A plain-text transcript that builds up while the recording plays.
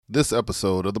This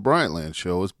episode of The Bryantland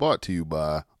Show is brought to you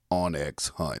by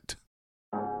OnX Hunt.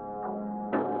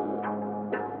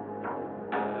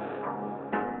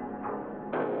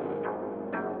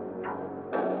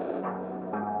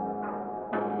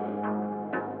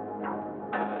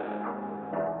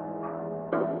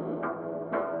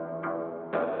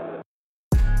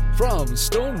 From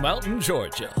Stone Mountain,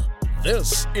 Georgia,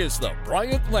 this is The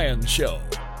Bryantland Show.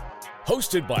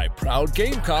 Hosted by proud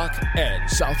Gamecock and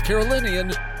South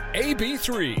Carolinian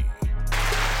AB3.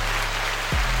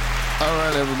 All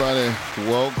right, everybody.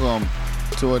 Welcome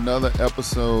to another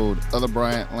episode of The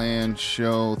Bryantland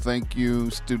Show. Thank you,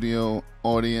 studio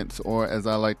audience, or as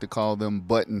I like to call them,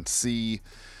 Button C,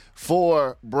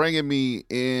 for bringing me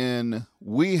in.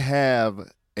 We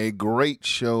have a great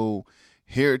show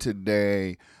here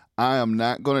today. I am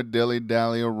not going to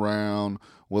dilly-dally around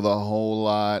with a whole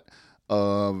lot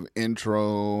of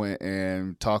intro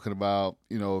and talking about,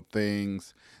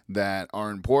 things that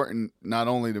are important not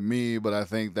only to me, but I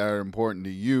think that are important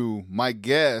to you. My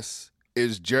guest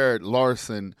is Jared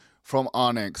Larsen from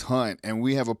OnX Hunt, and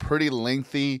we have a pretty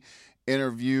lengthy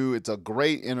interview. It's a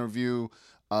great interview.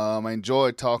 I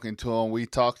enjoyed talking to him. We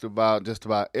talked about just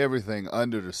about everything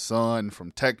under the sun,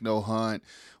 from techno hunt,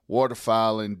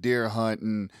 waterfowling, deer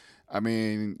hunting. I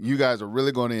mean, you guys are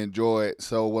really going to enjoy it.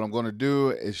 So what I'm going to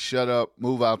do is shut up,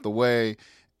 move out the way,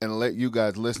 and let you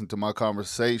guys listen to my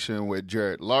conversation with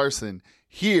Jared Larsen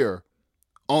here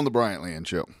on the Bryantland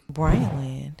Show.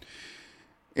 Bryantland.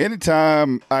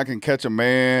 Anytime I can catch a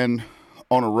man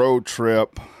on a road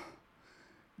trip,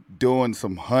 doing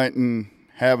some hunting,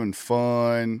 having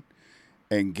fun,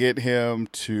 and get him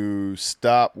to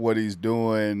stop what he's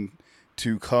doing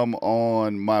to come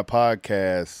on my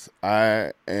podcast,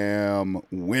 I am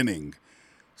winning.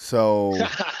 So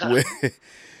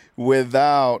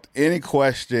without any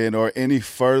question or any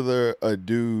further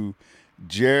ado,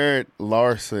 Jared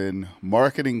Larsen,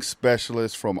 marketing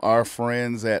specialist from our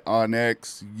friends at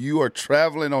OnX. You are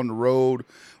traveling on the road.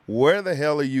 Where the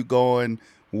hell are you going?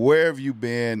 Where have you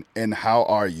been? And how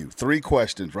are you? 3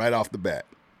 questions right off the bat.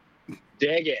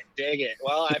 Dig it.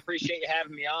 Well, I appreciate you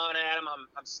having me on, Adam.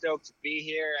 I'm stoked to be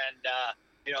here, and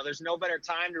there's no better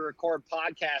time to record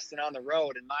podcasts than on the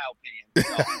road, in my opinion.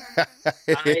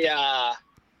 So,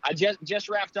 I just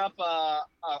wrapped up a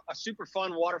super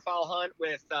fun waterfowl hunt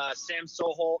with Sam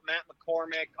Soholt, Matt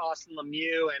McCormick, Austin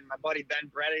Lemieux, and my buddy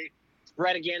Ben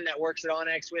Bredigan that works at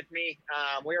OnX with me.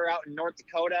 We were out in North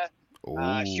Dakota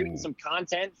shooting some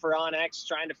content for OnX,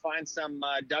 trying to find some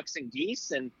ducks and geese,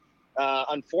 and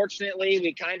unfortunately,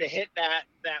 we kind of hit that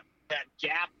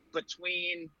gap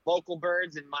between local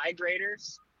birds and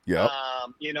migrators. Yeah.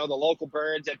 The local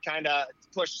birds had kind of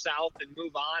pushed south and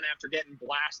move on after getting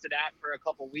blasted at for a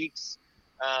couple weeks.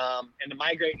 And the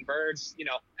migrating birds,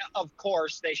 of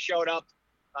course, they showed up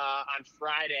on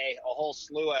Friday. A whole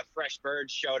slew of fresh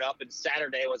birds showed up, and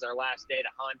Saturday was our last day to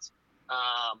hunt.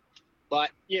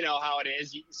 But you know how it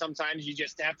is. Sometimes you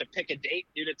just have to pick a date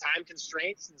due to time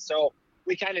constraints, and so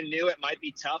we kind of knew it might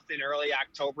be tough in early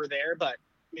October there, but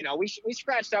we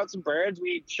scratched out some birds.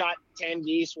 We shot 10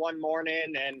 geese one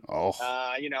morning, and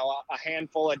a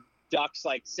handful of ducks,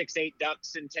 like 6-8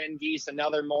 ducks and 10 geese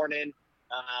another morning,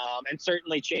 and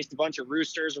certainly chased a bunch of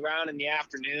roosters around in the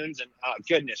afternoons. And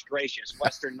goodness gracious,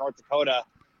 Western North Dakota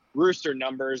rooster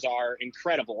numbers are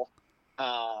incredible.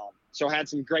 So had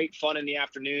some great fun in the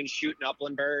afternoon shooting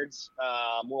upland birds.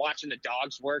 We're watching the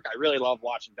dogs work. I really love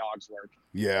watching dogs work.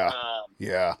 Yeah.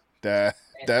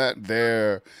 That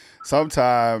there,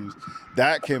 sometimes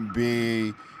that can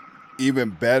be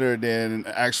even better than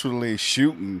actually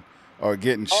shooting or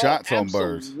getting shots on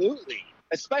birds. Absolutely.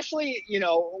 Especially,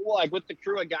 like with the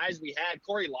crew of guys we had.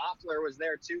 Corey Loeffler was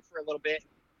there too for a little bit.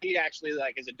 He actually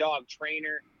is a dog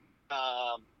trainer.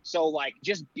 So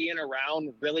just being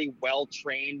around really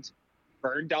well-trained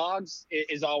bird dogs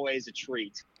is always a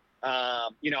treat.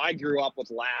 I grew up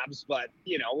with labs, but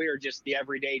we were just the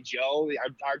everyday Joe.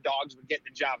 Our dogs would get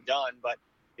the job done, but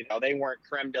they weren't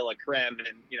creme de la creme.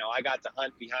 And I got to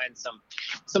hunt behind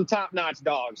some top-notch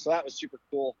dogs, so that was super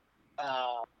cool.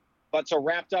 But so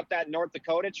wrapped up that North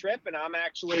Dakota trip, and I'm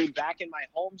actually back in my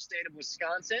home state of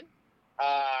Wisconsin.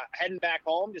 Heading back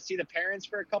home to see the parents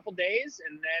for a couple days,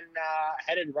 and then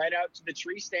headed right out to the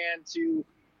tree stand to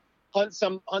hunt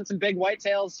some big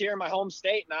whitetails here in my home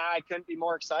state, and I couldn't be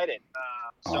more excited.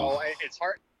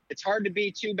 It's hard to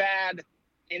be too bad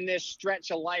in this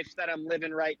stretch of life that I'm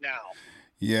living right now.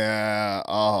 Yeah.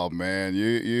 Oh man,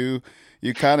 you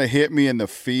kind of hit me in the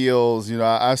feels.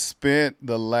 I spent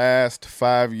the last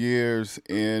 5 years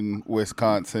in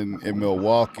Wisconsin, in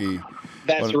Milwaukee.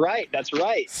 That's But right. That's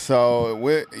right. so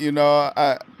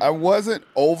I wasn't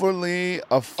overly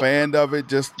a fan of it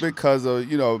just because of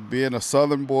being a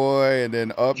Southern boy and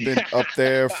then up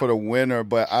there for the winter.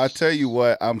 But I tell you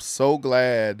what, I'm so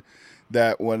glad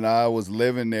that when I was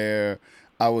living there,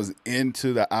 I was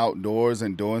into the outdoors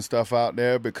and doing stuff out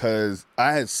there because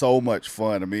I had so much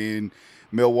fun. I mean,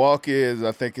 Milwaukee is,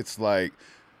 I think it's like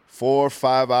 4 or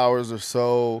 5 hours or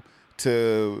so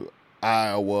to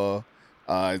Iowa.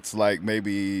 It's like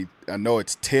maybe, I know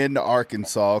it's 10 to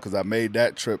Arkansas because I made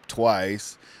that trip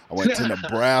twice. I went to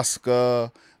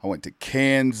Nebraska. I went to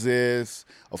Kansas.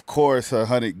 Of course, I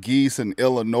hunted geese in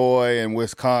Illinois and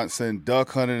Wisconsin,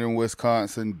 duck hunted in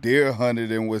Wisconsin, deer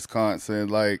hunted in Wisconsin.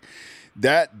 Like,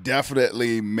 that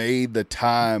definitely made the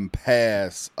time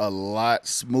pass a lot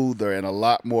smoother and a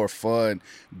lot more fun.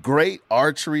 Great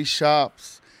archery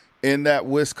shops in that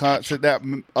Wisconsin, that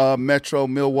Metro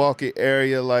Milwaukee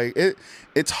area. Like,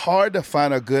 it's hard to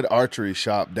find a good archery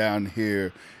shop down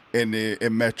here in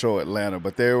Metro Atlanta,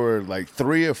 but there were like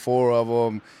 3 or 4 of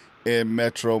them in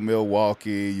Metro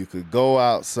Milwaukee. You could go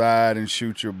outside and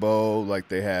shoot your bow. Like,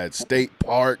 they had state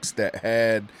parks that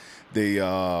had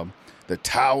the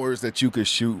towers that you could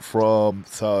shoot from.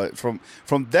 So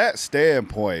from that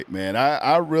standpoint, man,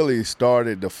 I really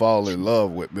started to fall in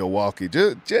love with Milwaukee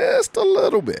just a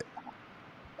little bit.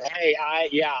 Hey,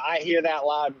 I hear that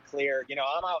loud and clear.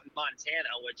 I'm out in Montana,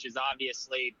 which is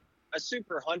obviously a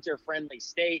super hunter friendly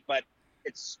state, but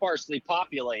it's sparsely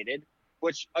populated,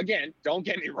 which again, don't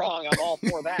get me wrong, I'm all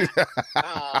for that.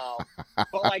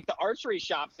 But like the archery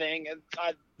shop thing,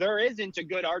 there isn't a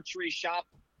good archery shop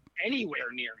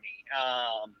anywhere near me.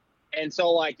 And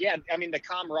so like, yeah, I mean, the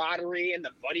camaraderie and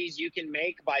the buddies you can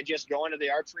make by just going to the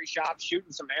archery shop,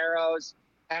 shooting some arrows,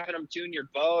 having them tune your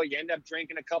bow, you end up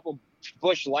drinking a couple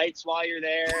Bush Lights while you're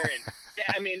there. And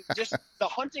yeah, I mean, just the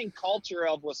hunting culture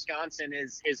of Wisconsin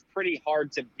is pretty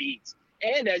hard to beat.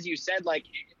 And as you said, like,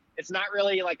 it's not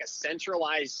really like a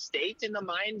centralized state in the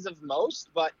minds of most,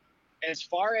 but as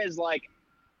far as like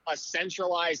a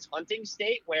centralized hunting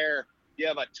state where you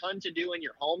have a ton to do in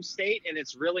your home state and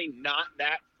it's really not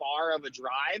that far of a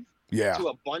drive to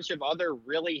a bunch of other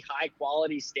really high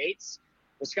quality states,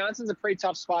 Wisconsin's a pretty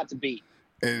tough spot to beat.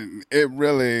 And it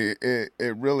really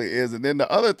is. And then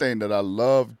the other thing that I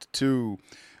loved too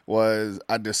was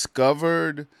I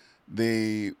discovered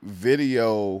the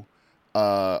video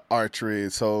archery.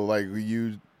 So like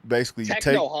you basically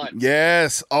Techno hunt.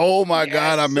 Yes. Oh my Yes,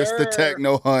 God, I missed the sir.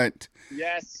 techno hunt.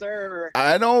 Yes, sir.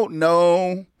 I don't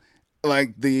know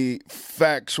like the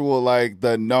factual, like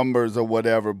the numbers or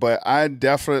whatever, but I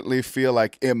definitely feel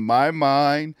like in my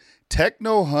mind,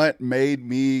 Techno Hunt made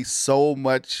me so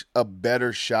much a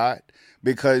better shot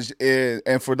because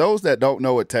and for those that don't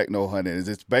know what Techno Hunt is,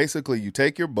 it's basically you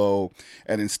take your bow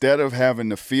and instead of having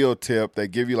the field tip, they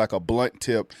give you like a blunt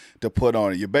tip to put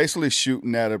on it. You're basically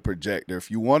shooting at a projector. If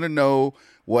you want to know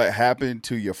what happened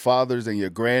to your father's and your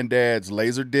granddad's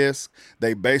laser disc,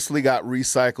 they basically got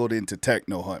recycled into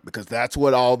Techno Hunt because that's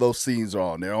what all those scenes are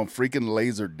on. They're on freaking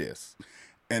laser discs.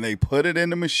 And they put it in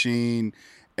the machine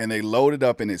and they load it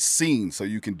up and it's seen. So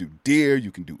you can do deer,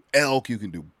 you can do elk, you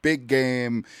can do big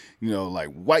game, like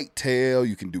whitetail,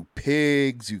 you can do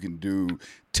pigs, you can do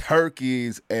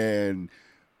turkeys. And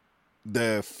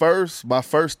my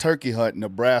first turkey hunt in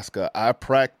Nebraska, I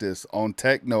practiced on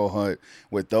Techno Hunt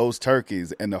with those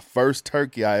turkeys. And the first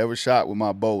turkey I ever shot with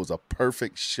my bow was a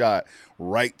perfect shot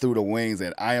right through the wings.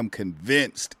 And I am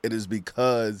convinced it is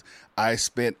because I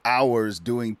spent hours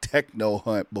doing Techno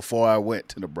Hunt before I went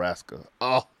to Nebraska.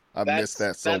 Oh, I miss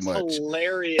that so much. That's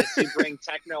hilarious you bring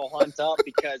Techno Hunt up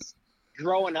because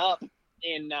growing up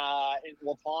in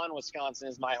Waupun, Wisconsin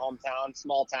is my hometown,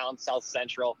 small town, South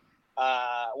Central.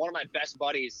 One of my best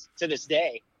buddies to this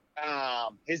day,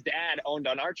 his dad owned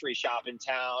an archery shop in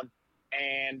town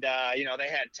and, they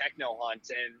had Techno Hunt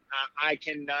and I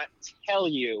cannot tell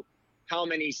you how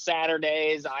many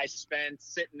Saturdays I spent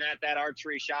sitting at that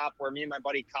archery shop where me and my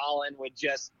buddy Colin would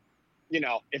just,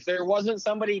 if there wasn't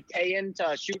somebody paying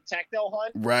to shoot Techno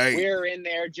Hunt, right, we're in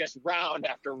there just round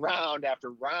after round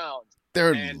after round. There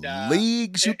are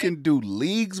leagues. You can do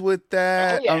leagues with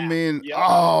that. Oh, yeah. I mean, Yep.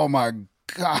 Oh my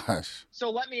gosh. So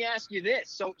let me ask you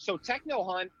this. So Techno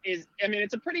Hunt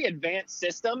it's a pretty advanced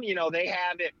system. They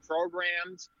have it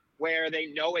programmed where they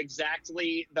know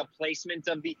exactly the placement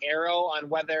of the arrow on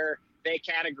whether they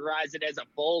categorize it as a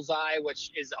bullseye,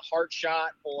 which is a heart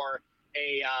shot, or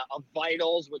a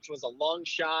vitals, which was a lung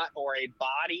shot, or a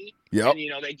body. Yep.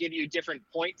 And they give you different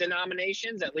point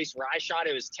denominations. At least where I shot,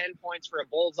 it was 10 points for a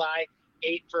bullseye,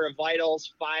 8 for a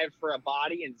vitals, 5 for a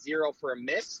body, and 0 for a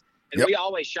miss. And Yep. we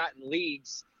always shot in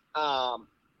leagues.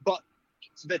 But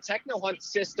the techno hunt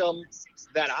system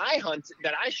that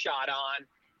I shot on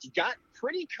got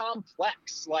pretty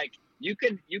complex. Like you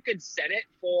could set it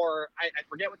for, I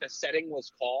forget what the setting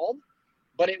was called,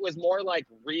 but it was more like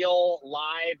real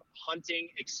live hunting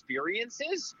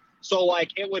experiences. So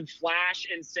like it would flash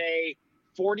and say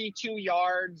 42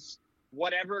 yards,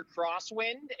 whatever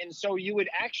crosswind. And so you would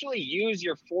actually use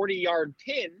your 40-yard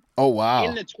pin Oh, wow.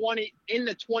 in the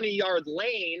 20-yard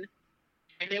lane,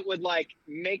 and it would like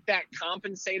make that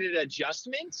compensated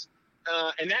adjustment.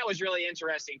 And that was really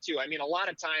interesting too. I mean, a lot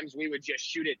of times we would just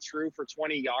shoot it true for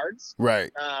 20 yards. Right.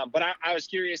 But I was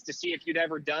curious to see if you'd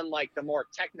ever done like the more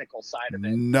technical side of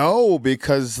it. No,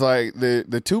 because like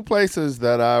the two places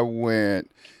that I went,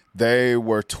 they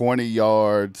were 20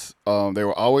 yards. They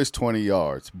were always 20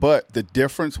 yards. But the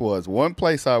difference was one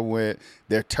place I went,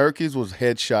 their turkeys was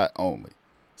headshot only.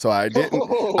 So I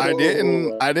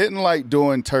didn't like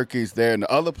doing turkeys there. In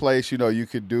the other place, you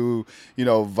could do,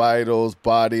 vitals,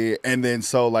 body, and then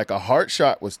so like a heart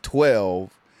shot was 12,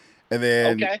 and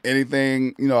then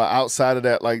anything, outside of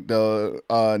that, like the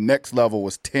next level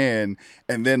was 10,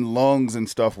 and then lungs and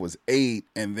stuff was 8,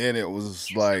 and then it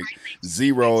was like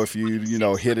 0 if you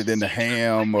hit it in the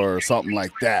ham or something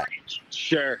like that.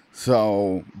 Sure.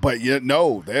 So, but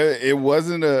it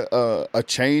wasn't a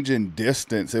change in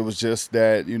distance. It was just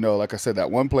that, like I said,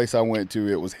 that one place I went to,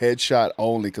 it was headshot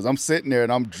only, because I'm sitting there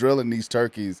and I'm drilling these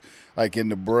turkeys like in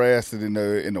the breast and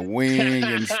in the wing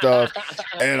and stuff,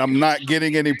 and I'm not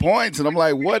getting any points. And I'm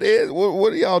like, what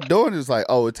are y'all doing? It's like,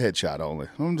 oh, it's headshot only.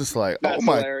 I'm just like, That's oh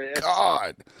my hilarious.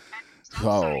 God.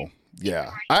 So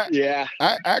yeah,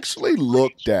 I actually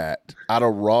looked at, out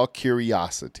of raw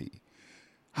curiosity,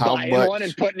 how buying much one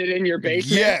and putting it in your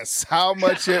basement. Yes, how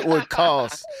much it would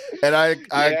cost. And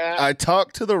I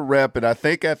talked to the rep, and I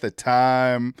think at the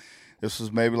time, this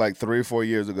was maybe like 3 or 4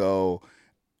 years ago,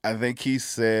 I think he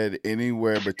said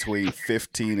anywhere between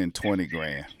 15 and 20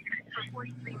 grand.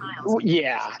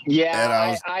 Yeah.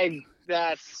 And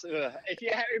That's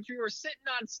if you were sitting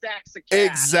on stacks of cash,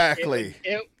 exactly.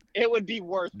 It would be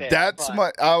worth it.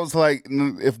 I was like,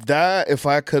 if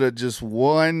I could have just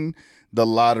won the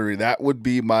lottery, that would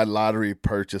be my lottery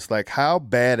purchase. Like, how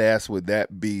badass would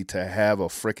that be to have a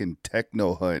freaking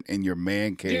techno hunt in your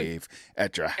man cave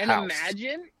at your and house?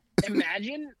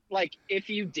 Imagine like if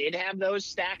you did have those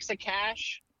stacks of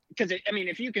cash, because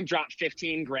if you can drop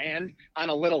 15 grand on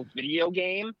a little video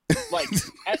game, like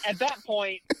at that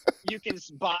point you can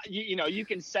buy, you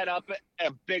can set up a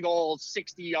big old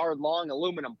 60-yard long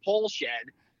aluminum pole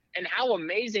shed. And how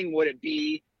amazing would it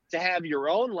be to have your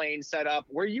own lane set up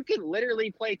where you can literally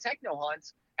play techno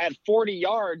hunts at 40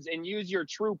 yards and use your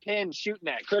true pin shooting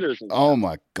at critters. Oh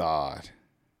my God.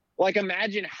 Like,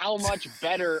 imagine how much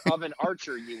better of an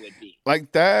archer you would be.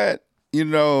 Like that,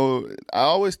 I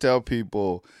always tell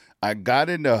people I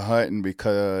got into hunting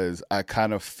because I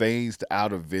kind of phased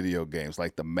out of video games,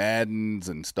 like the Maddens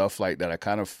and stuff like that. I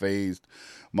kind of phased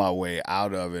my way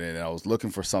out of it, and I was looking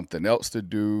for something else to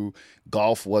do.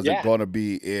 Golf wasn't going to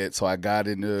be it, so I got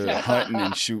into hunting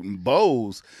and shooting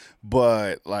bows.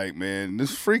 But like, man,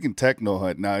 this freaking techno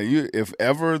hunt. Now, if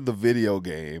ever the video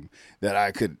game that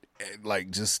I could like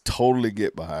just totally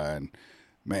get behind,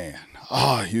 man.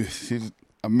 I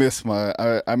miss my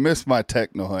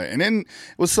techno hunt. And then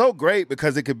it was so great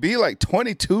because it could be like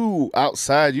 22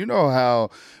 outside. You know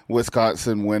how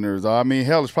Wisconsin winters are. I mean,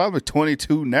 hell, it's probably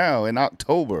 22 now in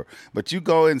October. But you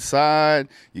go inside,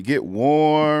 you get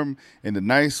warm in the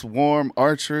nice warm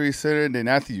archery center. And then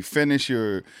after you finish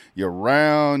your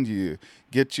round, you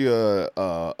get you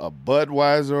a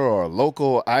Budweiser or a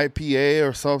local IPA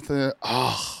or something.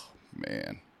 Oh,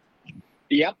 man.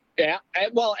 Yep. Yeah.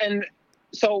 Well, and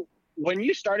so when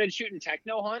you started shooting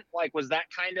techno hunt, like, was that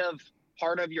kind of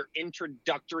part of your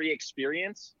introductory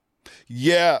experience?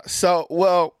 Yeah. So,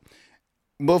 well,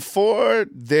 before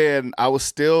then, I was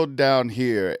still down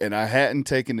here, and I hadn't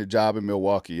taken the job in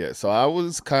Milwaukee yet. So I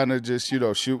was kind of just,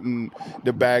 shooting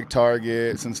the bag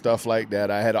targets and stuff like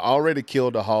that. I had already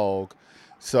killed a hog,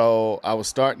 so I was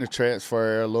starting to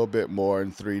transfer a little bit more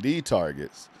in 3D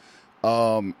targets.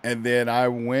 And then I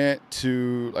went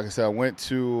to, like I said, I want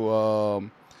to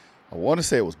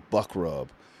say it was Buck Rub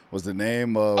was the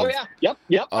name of. Oh, yeah.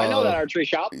 Yep. I know that archery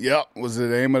shop. Yep, was the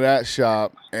name of that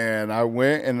shop. And I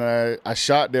went and I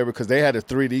shot there because they had a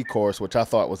 3D course, which I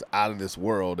thought was out of this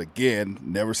world. Again,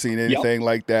 never seen anything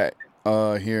like that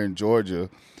here in Georgia.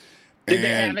 Did they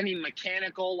have any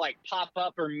mechanical, like,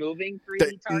 pop-up or moving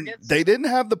 3D targets? They didn't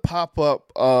have the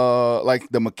pop-up, like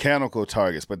the mechanical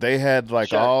targets, but they had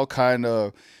like all kind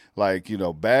of like,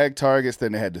 bag targets.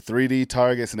 Then they had the 3D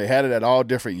targets, and they had it at all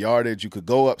different yardage. You could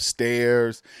go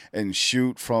upstairs and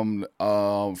shoot from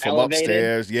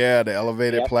upstairs. Yeah, the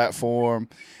elevated platform.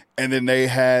 And then they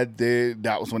had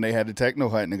that was when they had the techno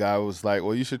hunt, and the guy was like,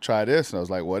 well, you should try this. And I was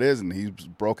like, what is it? And he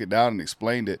broke it down and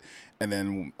explained it. And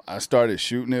then I started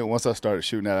shooting it. Once I started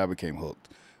shooting that, I became hooked.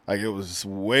 Like, it was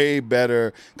way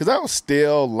better because I was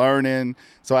still learning.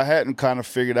 So I hadn't kind of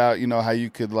figured out, how you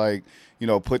could, like,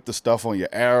 put the stuff on your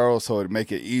arrow so it'd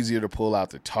make it easier to pull out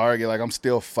the target. Like, I'm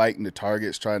still fighting the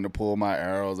targets, trying to pull my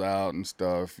arrows out and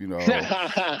stuff,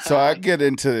 So I get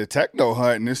into the techno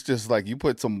hunt, and it's just like you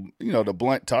put some, the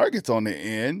blunt targets on the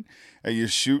end, and you're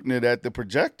shooting it at the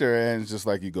projector, and it's just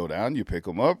like you go down, you pick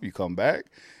them up, you come back.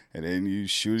 And then you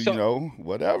shoot,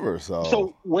 whatever.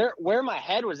 So where my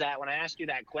head was at when I asked you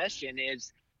that question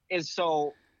is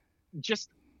so just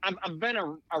I've been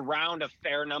around a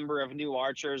fair number of new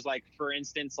archers. Like, for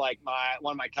instance, like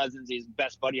one of my cousins, he's the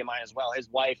best buddy of mine as well. His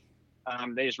wife,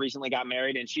 they just recently got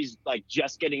married, and she's like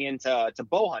just getting into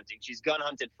bow hunting. She's gun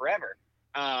hunted forever,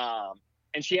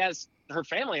 and her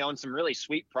family owns some really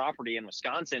sweet property in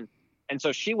Wisconsin, and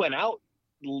so she went out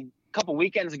a couple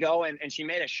weekends ago and she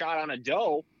made a shot on a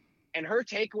doe. And her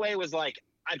takeaway was like,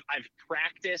 I've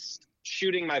practiced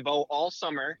shooting my bow all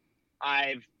summer.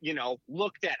 I've,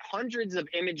 looked at hundreds of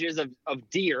images of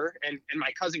deer. And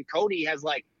my cousin Cody has,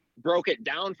 like, broke it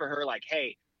down for her. Like,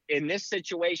 hey, in this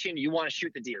situation, you want to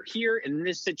shoot the deer here. In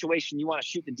this situation, you want to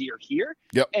shoot the deer here.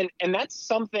 Yep. And that's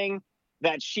something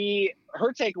that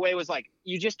her takeaway was like,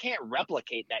 you just can't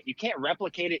replicate that. You can't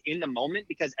replicate it in the moment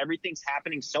because everything's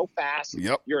happening so fast.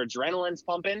 Yep. Your adrenaline's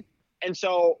pumping. And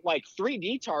so, like,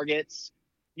 3D targets,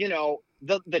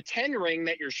 the 10 ring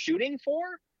that you're shooting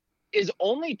for is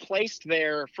only placed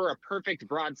there for a perfect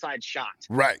broadside shot.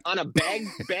 Right. On a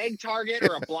bag target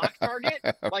or a block target,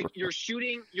 like, you're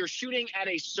shooting at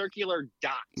a circular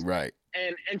dot. Right.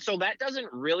 And so that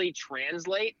doesn't really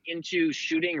translate into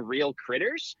shooting real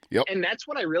critters. Yep. And that's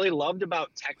what I really loved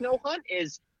about Techno Hunt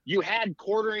is you had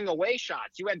quartering away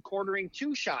shots. You had quartering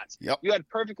 2 shots. Yep. You had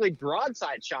perfectly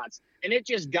broadside shots. And it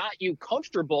just got you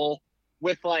comfortable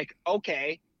with, like,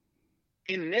 okay,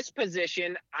 in this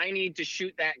position, I need to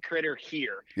shoot that critter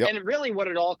here. Yep. And really what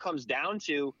it all comes down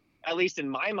to, at least in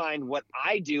my mind, what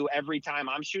I do every time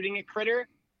I'm shooting a critter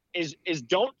is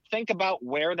don't think about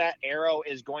where that arrow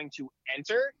is going to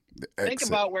enter. Think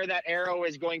about where that arrow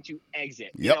is going to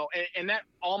exit. Yep. And that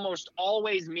almost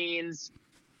always means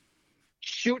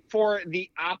shoot for the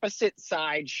opposite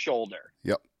side shoulder.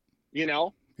 Yep.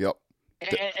 Yep.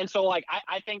 And so, like,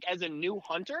 I think as a new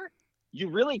hunter, you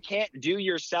really can't do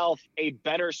yourself a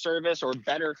better service or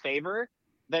better favor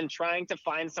than trying to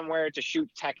find somewhere to shoot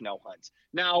techno hunts.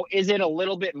 Now, is it a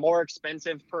little bit more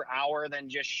expensive per hour than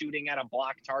just shooting at a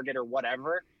block target or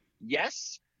whatever?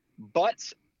 Yes.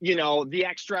 But, the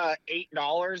extra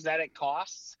 $8 that it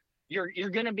costs, you're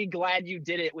going to be glad you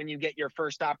did it when you get your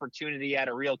first opportunity at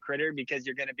a real critter because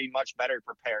you're going to be much better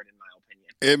prepared, in my opinion.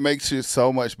 It makes you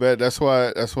so much better. That's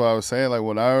why I was saying,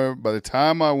 like, by the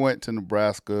time I went to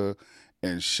Nebraska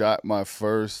and shot my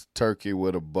first turkey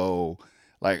with a bow,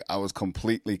 like, I was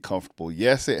completely comfortable.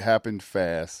 Yes, it happened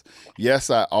fast.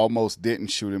 Yes, I almost didn't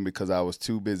shoot him because I was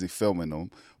too busy filming them.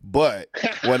 But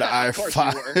when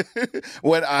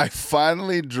when I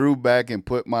finally drew back and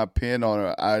put my pin on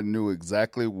her, I knew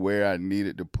exactly where I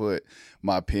needed to put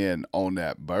my pin on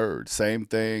that bird. Same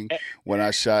thing when I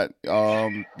shot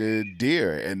the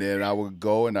deer, and then I would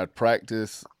go and I'd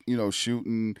practice,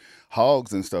 shooting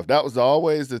hogs and stuff. That was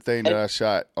always the thing that I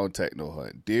shot on Techno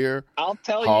Hunt: deer,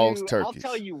 hogs, turkeys. I'll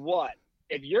tell you what.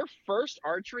 If your first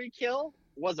archery kill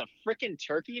was a freaking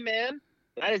turkey, man,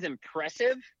 that is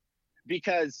impressive.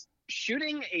 Because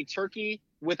shooting a turkey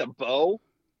with a bow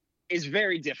is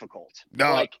very difficult.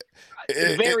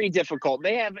 Very difficult.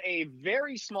 They have a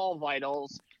very small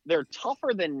vitals. They're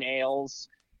tougher than nails.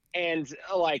 And,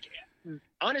 like,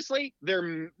 honestly,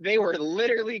 they were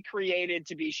literally created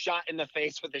to be shot in the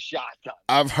face with a shotgun.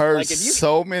 I've heard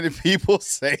so many people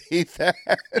say that.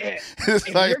 It's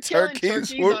if like you're killing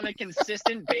turkeys on a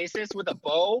consistent basis with a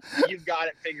bow, you've got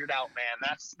it figured out,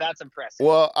 man. That's impressive.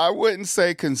 Well, I wouldn't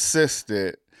say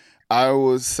consistent. I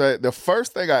would say the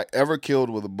first thing I ever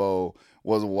killed with a bow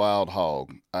was a wild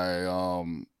hog. I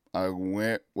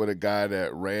went with a guy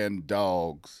that ran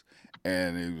dogs.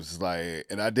 And it was like,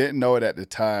 and I didn't know it at the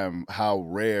time how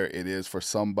rare it is for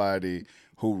somebody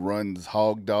who runs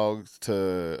hog dogs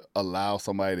to allow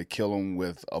somebody to kill him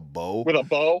with a bow. With a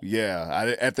bow?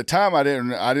 Yeah. At the time, I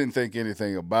didn't think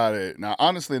anything about it. Now,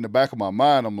 honestly, in the back of my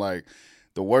mind, I'm like,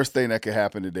 the worst thing that could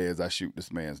happen today is I shoot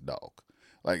this man's dog.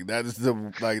 Like that was the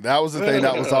thing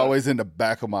that was always in the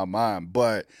back of my mind.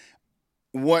 But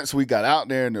once we got out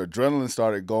there and the adrenaline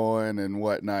started going and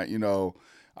whatnot,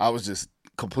 I was just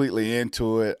completely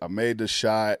into it. I made the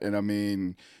shot, and I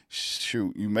mean,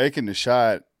 shoot, you making the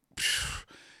shot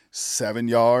 7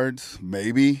 yards,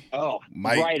 maybe. Oh,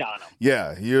 right on him.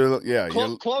 Yeah, you're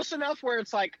close enough where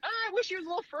it's like, I wish he was a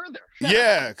little further.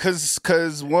 Yeah,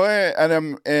 because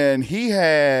one and he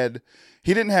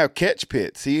didn't have catch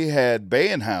pits. He had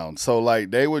baying hounds, so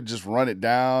like they would just run it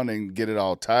down and get it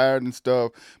all tired and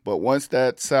stuff. But once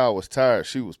that sow was tired,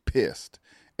 she was pissed.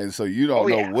 And so you don't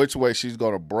know which way she's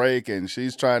going to break, and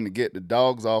she's trying to get the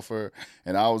dogs off her,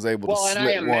 and I was able to slip one.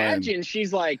 Well, and I imagine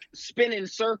she's like spinning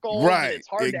circles. Right, it's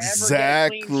hard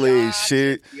exactly. To ever get clean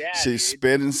shots. She's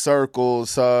spinning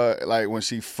circles. Like when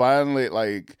she finally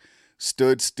like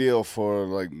stood still for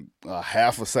like a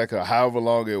half a second, or however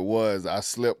long it was, I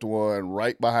slipped one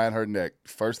right behind her neck.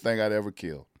 First thing I'd ever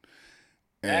killed.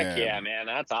 Heck yeah, man,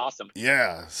 that's awesome.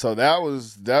 Yeah, so that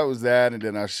was that, and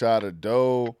then I shot a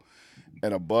doe.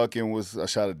 And I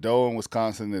shot a doe in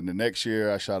Wisconsin. And the next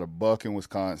year I shot a buck in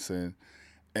Wisconsin.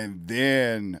 And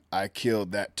then I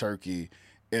killed that turkey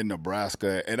in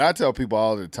Nebraska. And I tell people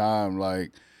all the time,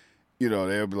 like,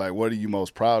 they'll be like, what are you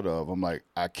most proud of? I'm like,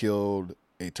 I killed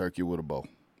a turkey with a bow.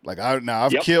 Like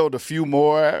I've killed a few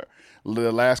more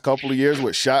the last couple of years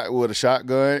with a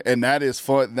shotgun. And that is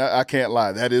fun. I can't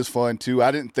lie. That is fun too. I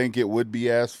didn't think it would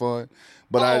be as fun.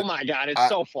 But my God, it's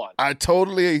so fun. I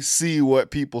totally see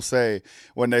what people say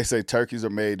when they say turkeys are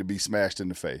made to be smashed in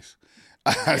the face.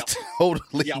 I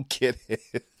totally get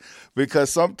it. Because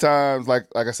sometimes, like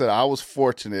I said, I was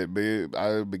fortunate.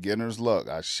 Beginner's luck.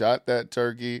 I shot that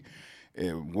turkey.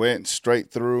 It went straight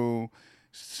through.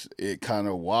 It kind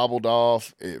of wobbled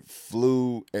off. It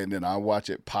flew. And then I watch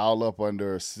it pile up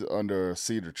under a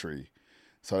cedar tree.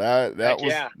 So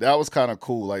that was kind of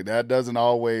cool. Like that doesn't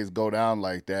always go down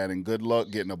like that. And good luck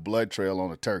getting a blood trail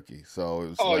on a turkey. So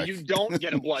it was you don't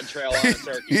get a blood trail on a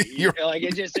turkey. Like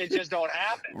it just don't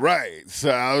happen. Right.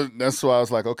 So that's why I was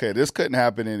like, okay, this couldn't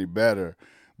happen any better.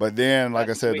 But then, like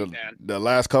I said, the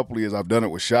last couple of years I've done it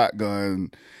with shotgun,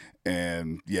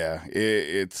 and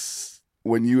it's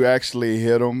when you actually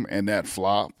hit them and that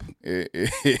flop,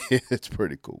 it's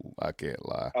pretty cool. I can't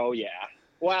lie. Oh yeah.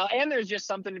 Well, and there's just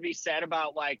something to be said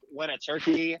about like when a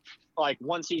turkey, like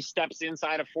once he steps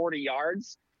inside of 40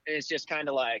 yards, it's just kind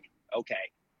of like, okay,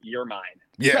 you're mine.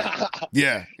 Yeah.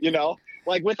 Yeah.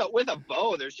 Like with a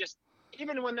bow, there's just,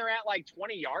 even when they're at like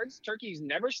 20 yards, turkeys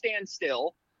never stand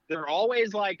still. They're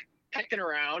always like pecking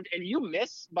around, and you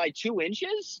miss by 2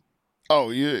 inches. Oh,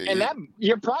 yeah. And that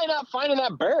you're probably not finding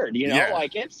that bird,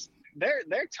 like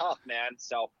they're tough, man.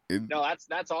 So no,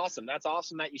 that's awesome. That's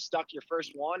awesome that you stuck your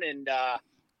first one. And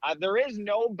there is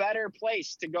no better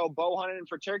place to go bow hunting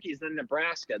for turkeys than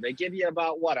Nebraska. They give you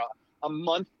about a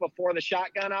month before the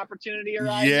shotgun opportunity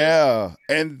arises. Yeah,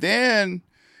 and then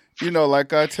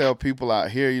like I tell people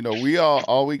out here, we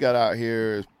all we got out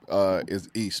here is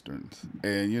Easterns,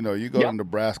 and you go to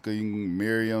Nebraska, you can get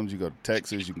Miriams, you go to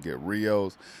Texas, you can get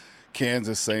Rios.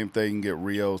 Kansas, same thing, you can get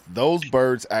Rios. Those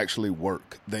birds actually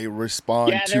work. They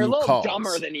respond to calls. Yeah, they're a little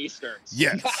dumber than Easterns.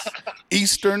 Yes.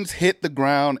 Easterns hit the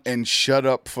ground and shut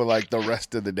up for like the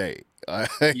rest of the day.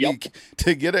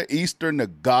 To get an Eastern to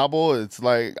gobble, it's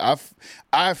like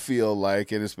I feel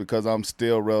like, and it's because I'm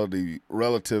still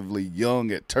relatively young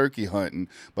at turkey hunting,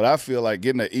 but I feel like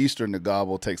getting an Eastern to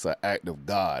gobble takes an act of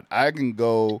God. I can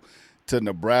go to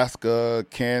Nebraska,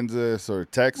 Kansas, or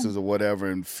Texas or whatever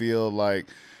and feel like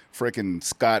freaking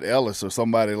Scott Ellis or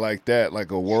somebody like that, like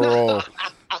a world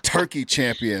turkey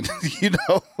champion,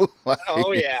 like,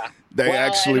 oh yeah, they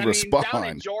actually respond. Down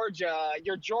in Georgia,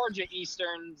 your Georgia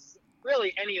Easterns,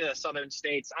 really any of the southern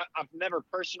states. I've never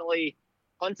personally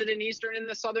hunted an Eastern in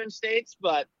the southern states,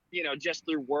 but just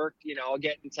through work,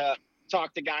 getting to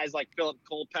talk to guys like Philip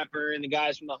Culpepper and the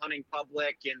guys from the hunting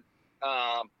public, and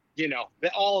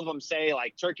all of them say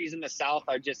like turkeys in the South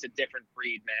are just a different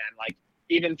breed, man. Like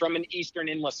even from an Eastern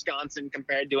in Wisconsin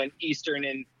compared to an Eastern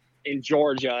in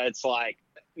Georgia, it's like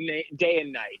day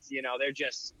and night. They're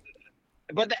just,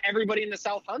 but everybody in the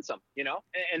South hunts them. And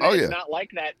it's not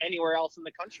like that anywhere else in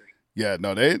the country. Yeah,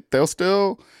 no,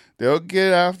 they'll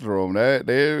get after them.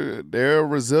 They're a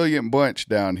resilient bunch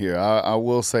down here. I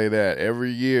will say that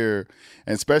every year,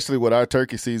 and especially with our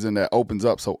turkey season that opens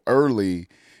up so early.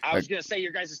 I was gonna say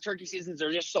your guys' turkey seasons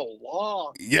are just so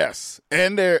long. Yes,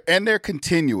 and they're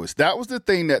continuous. That was the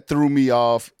thing that threw me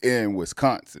off in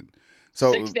Wisconsin.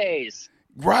 So 6 days.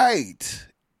 Right.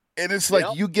 And it's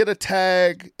like you get a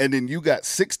tag, and then you got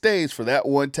 6 days for that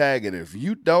one tag, and if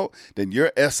you don't, then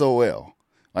you're SOL.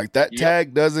 Like that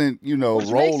tag doesn't, Which roll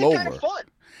makes it over. kind of fun.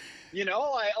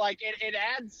 Like it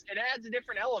adds a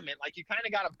different element. Like you kind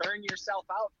of got to burn yourself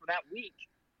out for that week,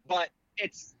 but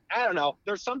I don't know.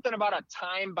 There's something about a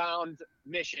time-bound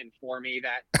mission for me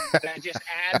that just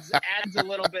adds a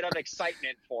little bit of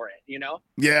excitement for it,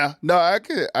 Yeah, no, I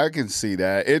can see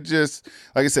that. It just,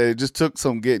 like I said, it just took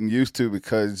some getting used to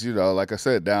because, like I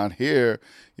said, down here,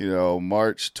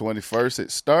 March 21st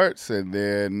it starts and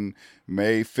then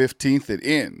May 15th it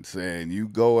ends, and you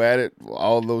go at it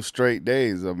all those straight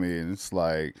days. I mean, it's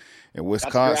like in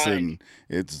Wisconsin,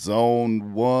 it's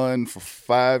zone 1 for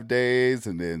 5 days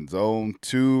and then zone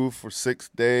 2 for 6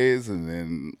 days, and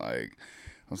then I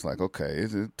was like, okay,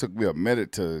 it took me a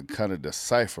minute to kind of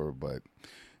decipher, but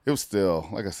it was still,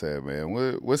 like I said,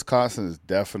 man, Wisconsin is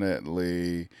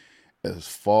definitely, as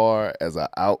far as an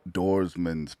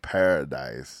outdoorsman's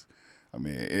paradise, I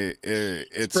mean,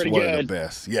 it's one of the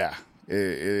best. Yeah,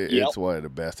 it's one of the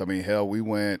best. I mean, hell, we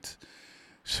went,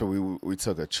 so we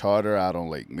took a charter out on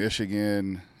Lake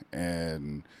Michigan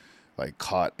and like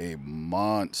caught a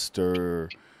monster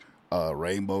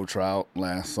rainbow trout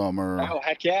last summer. Oh,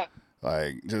 heck yeah.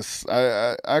 Like, just,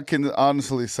 I can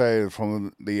honestly say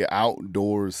from the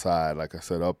outdoor side, like I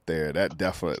said, up there, that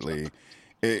definitely,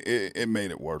 it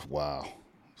made it worthwhile.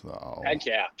 So, heck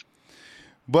yeah.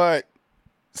 But,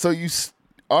 so you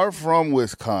are from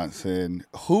Wisconsin.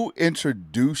 Who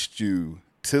introduced you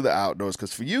to the outdoors?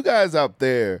 Because for you guys out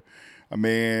there, I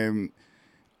mean,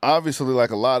 obviously,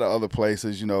 like a lot of other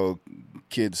places,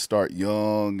 kids start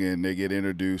young and they get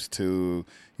introduced to,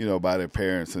 by their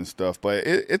parents and stuff. But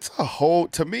it's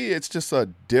to me, it's just a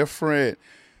different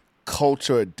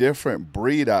culture, a different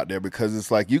breed out there, because it's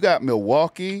like you got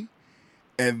Milwaukee,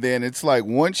 and then it's like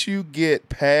once you get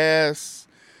past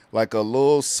like a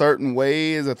little certain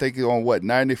ways, I think on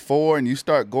 94, and you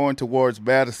start going towards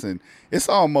Madison, it's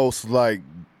almost like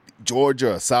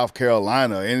Georgia, South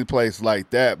Carolina, any place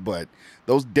like that. But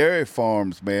those dairy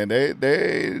farms, man,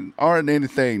 they aren't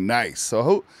anything nice.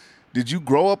 So did you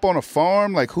grow up on a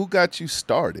farm? Like, who got you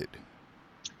started?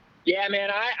 Yeah, man,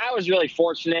 I was really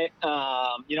fortunate.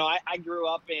 I grew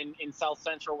up in South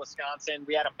Central Wisconsin.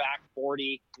 We had a back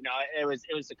 40. It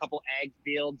was a couple ag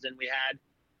fields, and we had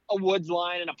a woods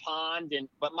line and a pond.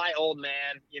 But my old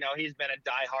man, he's been a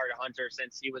diehard hunter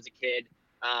since he was a kid.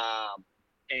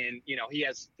 And he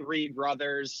has 3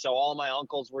 brothers, so all my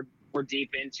uncles were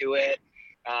deep into it.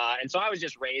 And so I was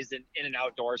just raised in an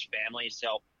outdoors family.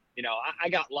 So, I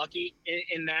got lucky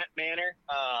in that manner,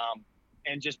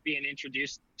 and just being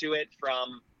introduced to it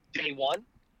from day one.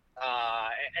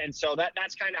 And so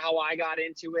that's kind of how I got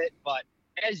into it. But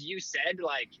as you said,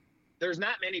 like, there's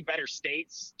not many better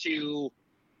states to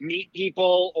meet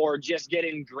people or just get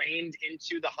ingrained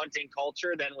into the hunting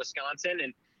culture than Wisconsin.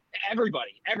 And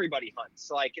everybody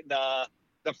hunts. Like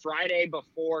the Friday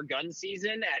before gun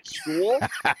season at school,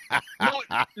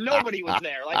 nobody was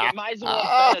there. Like, it might as well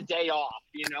have been a day off,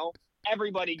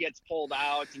 Everybody gets pulled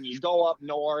out, and you go up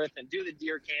north and do the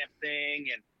deer camp thing.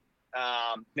 And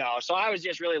so I was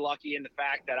just really lucky in the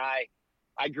fact that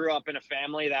I grew up in a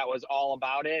family that was all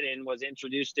about it and was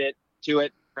introduced to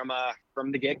it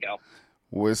from the get-go.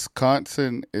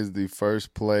 Wisconsin is the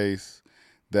first place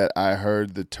that I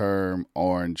heard the term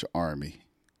Orange Army.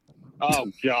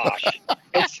 Oh gosh.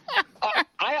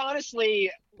 I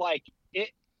honestly like it.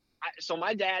 So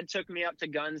my dad took me up to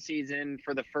gun season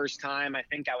for the first time. I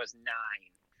think I was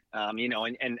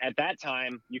 9. And at that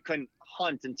time you couldn't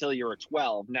hunt until you were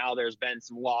 12. Now there's been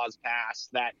some laws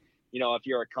passed that, if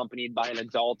you're accompanied by an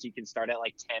adult, you can start at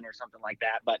like 10 or something like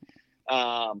that. But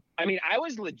I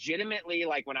was legitimately,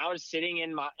 like, when I was sitting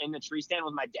in the tree stand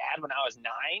with my dad when I was 9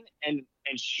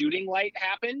 and shooting light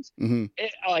happened, mm-hmm.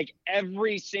 It, like,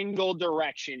 every single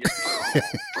direction.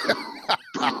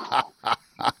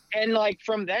 And like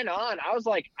from then on, I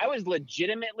was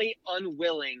legitimately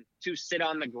unwilling to sit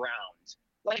on the ground.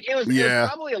 Like, it was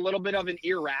probably a little bit of an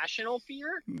irrational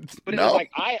fear, but it was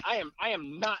like, I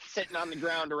am not sitting on the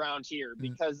ground around here,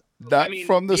 because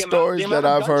from the stories that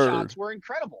I've heard were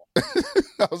incredible.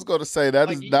 I was going to say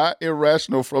that is not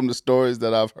irrational from the stories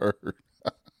that I've heard.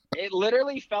 It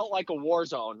literally felt like a war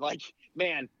zone. Like,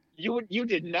 man, you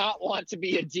did not want to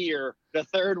be a deer the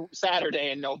 3rd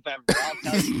Saturday in November. I'll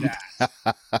tell you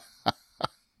that.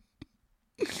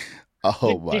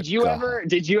 Oh my Did you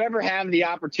God. ever have the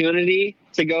opportunity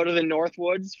to go to the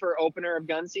Northwoods for opener of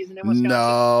gun season in Wisconsin?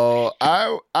 No,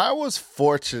 I was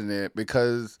fortunate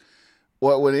because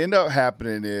what would end up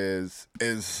happening is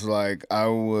like I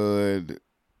would,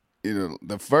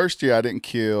 the first year I didn't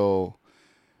kill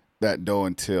that doe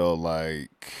until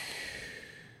like,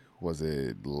 was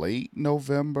it late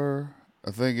November? I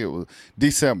think it was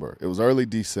December. It was early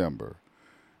December.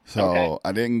 So Okay.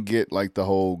 I didn't get like the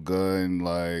whole gun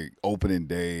like opening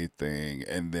day thing.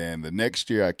 And then the next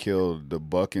year I killed the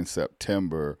buck in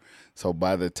September. So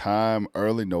by the time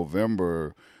early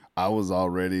November, I was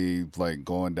already like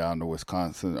going down to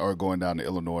Wisconsin or going down to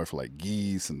Illinois for like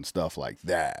geese and stuff like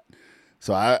that.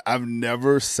 So I've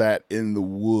never sat in the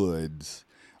woods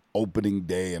opening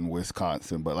day in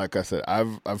Wisconsin. But like I said,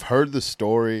 I've heard the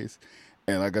stories.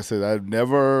 And like I said, I've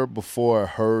never before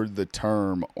heard the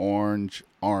term Orange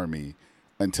Army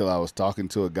until I was talking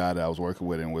to a guy that I was working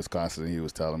with in Wisconsin, and he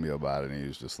was telling me about it, and he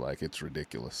was just like, "It's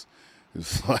ridiculous."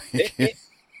 It's like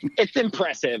It's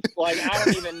impressive. Like, I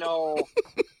don't even know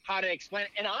how to explain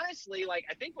it. And honestly, like,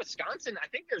 I think Wisconsin, I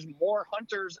think there's more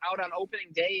hunters out on opening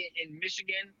day in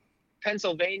Michigan,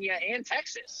 Pennsylvania, and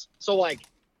Texas. So, like,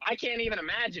 I can't even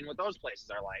imagine what those places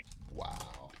are like.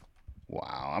 Wow.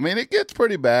 I mean, it gets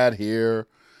pretty bad here.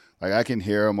 Like I can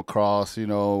hear them across,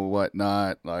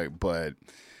 whatnot. Like, but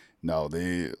no,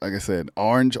 like I said,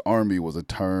 Orange Army was a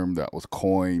term that was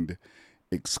coined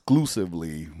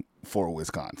exclusively for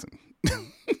Wisconsin.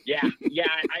 Yeah.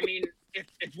 I mean, if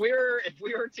we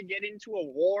were to get into a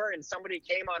war and somebody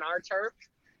came on our turf,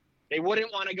 they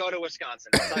wouldn't want to go to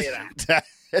Wisconsin. I'll tell you that.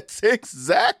 That's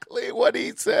exactly what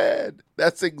he said.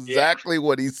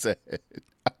 What he said.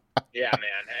 Yeah,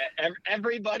 man.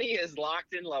 Everybody is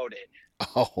locked and loaded.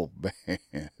 Oh,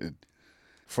 man.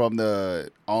 From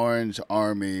the Orange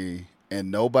Army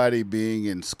and nobody being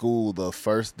in school the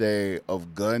first day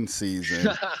of gun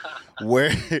season,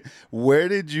 where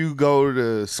did you go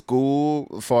to school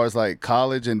as far as like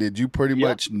college? And did you pretty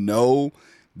much know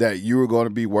that you were going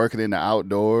to be working in the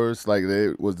outdoors? Like,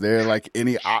 was there like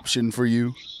any option for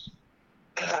you?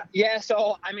 Yeah,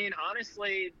 so, I mean,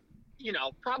 honestly,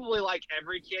 probably like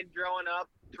every kid growing up,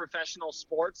 professional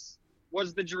sports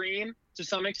was the dream to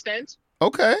some extent.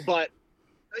 Okay. But,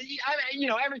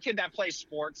 every kid that plays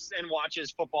sports and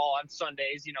watches football on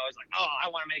Sundays, is like, oh, I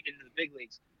want to make it into the big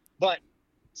leagues. But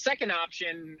second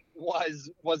option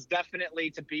was definitely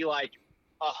to be like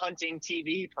a hunting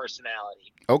TV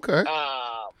personality. Okay.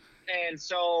 And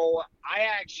so I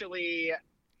actually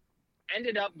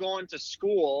ended up going to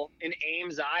school in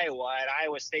Ames, Iowa at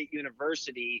Iowa State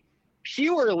University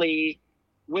purely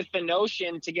with the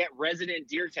notion to get resident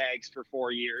deer tags for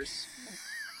 4 years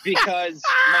because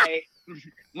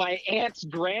my aunt's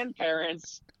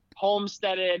grandparents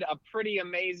homesteaded a pretty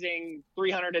amazing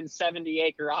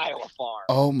 370-acre Iowa farm.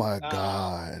 Oh my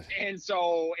God. And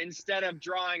so instead of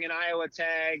drawing an Iowa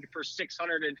tag for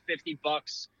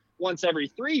 $650 once every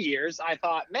 3 years, I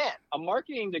thought, man, a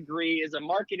marketing degree is a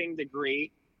marketing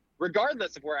degree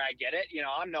regardless of where I get it.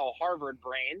 I'm no Harvard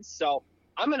brains, so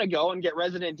I'm going to go and get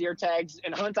resident deer tags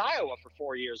and hunt Iowa for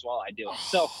 4 years while I do it.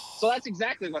 So that's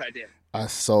exactly what I did. I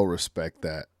so respect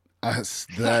that.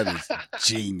 That is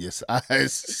genius. I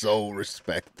so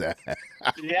respect that.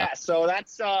 Yeah, so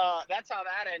that's how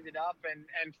that ended up,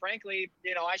 and frankly,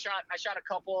 I shot a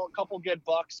couple good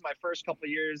bucks my first couple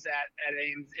years at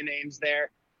Ames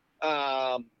there,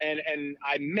 and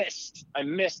I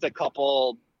missed a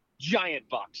couple giant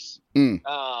bucks.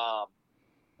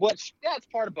 Which that's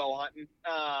part of bow hunting.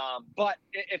 But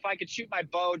if I could shoot my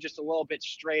bow just a little bit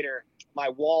straighter, my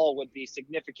wall would be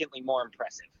significantly more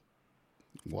impressive.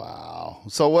 Wow.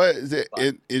 So what is it?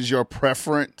 Is your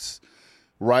preference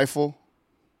rifle?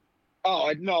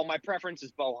 Oh no, my preference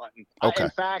is bow hunting. Okay.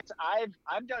 In fact,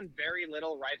 I've done very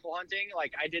little rifle hunting.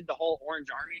 Like I did the whole Orange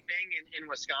Army thing in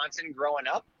Wisconsin growing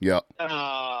up. Yep.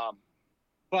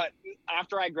 But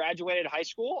after I graduated high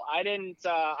school, I didn't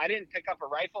pick up a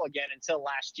rifle again until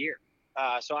last year.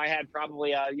 So I had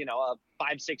probably a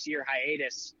 5-6 year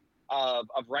hiatus of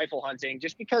rifle hunting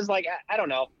just because I don't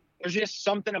know. There's just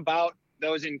something about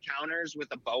those encounters with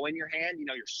a bow in your hand.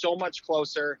 You're so much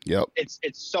closer. Yep. It's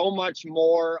so much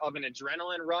more of an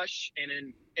adrenaline rush and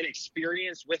an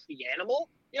experience with the animal.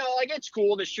 It's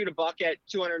cool to shoot a buck at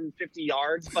 250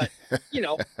 yards, but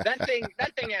that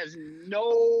thing has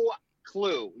no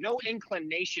clue, no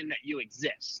inclination that you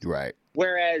exist. Right.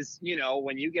 Whereas,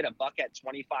 when you get a buck at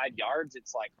 25 yards,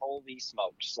 it's like, holy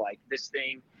smokes, like this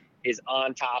thing is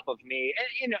on top of me.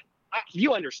 And,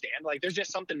 you understand, like there's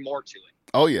just something more to it.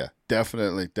 Oh yeah,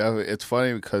 definitely. It's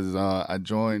funny because I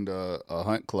joined a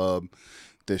hunt club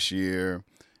this year,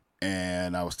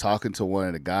 And I was talking to one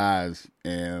of the guys,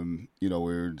 and, we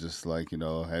were just like,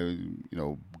 hey,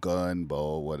 gun,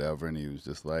 bow, whatever. And he was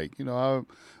just like,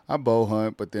 I bow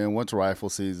hunt, but then once rifle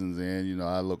season's in,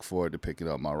 I look forward to picking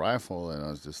up my rifle. And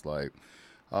I was just like,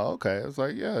 oh, okay. I was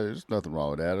like, yeah, there's nothing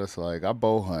wrong with that. It's like, I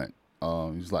bow hunt. He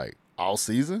was like, all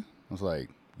season? I was like,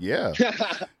 yeah.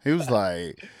 He was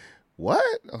like,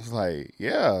 what? I was like,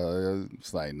 yeah.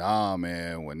 It's like, nah,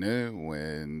 man.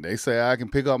 When they say I can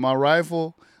pick up my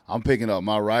rifle, I'm picking up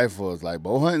my rifle. It's like,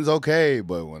 bow hunting's okay,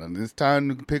 but when it's time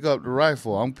to pick up the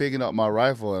rifle, I'm picking up my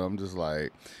rifle. And I'm just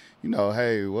like,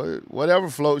 hey, whatever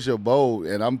floats your boat.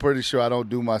 And I'm pretty sure I don't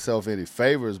do myself any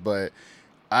favors, but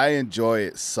I enjoy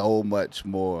it so much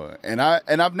more. And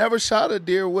I've never shot a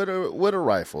deer with a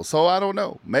rifle, so I don't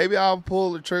know. Maybe I'll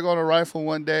pull the trigger on a rifle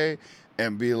one day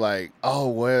and be like, oh,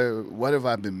 what have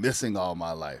I been missing all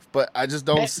my life? But I just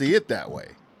don't see it that way.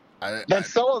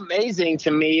 That's so amazing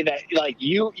to me that like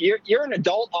you're an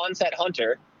adult onset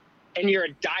hunter and you're a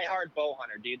diehard bow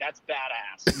hunter, dude. That's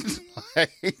badass.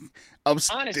 I'm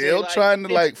still trying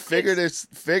to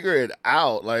figure it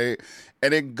out. Like,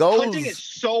 and it goes. Hunting is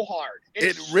so hard.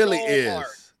 It really is. Hard.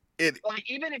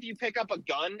 Even if you pick up a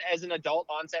gun as an adult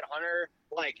onset hunter,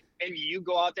 and you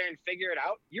go out there and figure it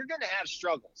out, you're gonna have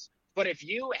struggles. But if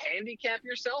you handicap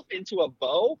yourself into a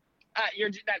bow,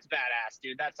 that's badass,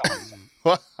 dude. That's awesome.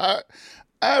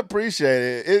 I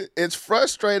appreciate it. It's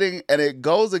frustrating, and it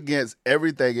goes against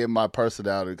everything in my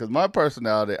personality. Because my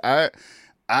personality,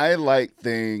 I like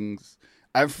things.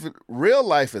 Real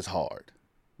life is hard.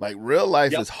 Like, real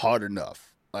life is hard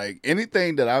enough. Like,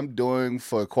 anything that I'm doing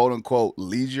for quote unquote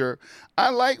leisure, I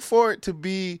like for it to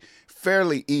be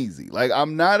fairly easy. Like,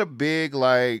 I'm not a big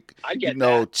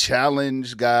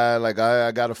challenge guy. Like,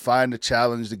 I got to find a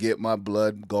challenge to get my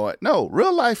blood going. No,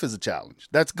 real life is a challenge.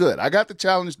 That's good. I got the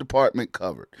challenge department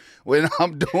covered. When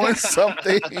I'm doing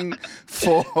something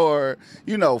for,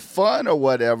 fun or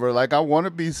whatever, like, I want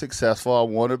to be successful. I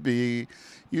want to be,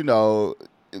 you don't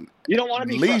want to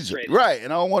be frustrated. Right.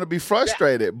 And I don't want to be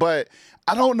frustrated, but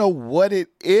I don't know what it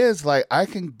is. Like, I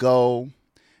can go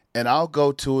and I'll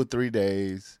go 2 or 3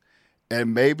 days,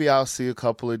 and maybe I'll see a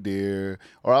couple of deer,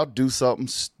 or I'll do something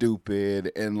stupid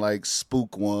and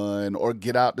spook one, or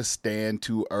get out the stand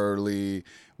too early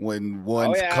when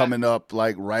one's coming up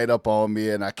right up on me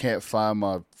and I can't find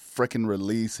my freaking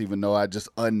release, even though I just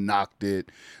unknocked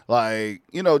it.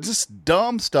 Just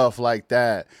dumb stuff like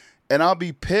that. And I'll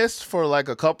be pissed for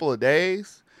a couple of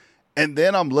days. And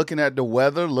then I'm looking at the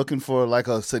weather, looking for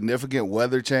a significant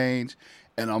weather change.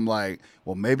 And I'm like,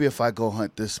 well, maybe if I go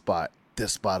hunt this spot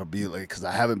will be because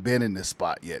I haven't been in this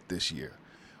spot yet this year.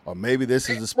 Or maybe this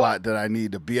is the spot that I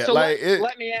need to be at. So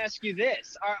let me ask you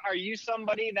this. Are you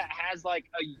somebody that has a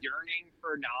yearning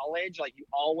for knowledge?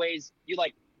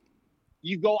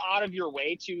 You go out of your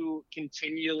way to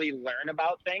continually learn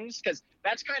about things? Because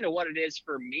that's kind of what it is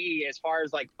for me as far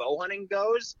as bow hunting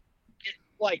goes.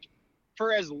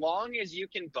 For as long as you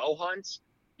can bow hunt,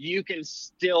 you can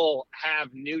still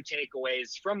have new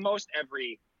takeaways from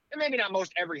maybe not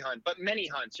most every hunt, but many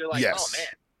hunts. You're like, oh man,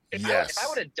 if I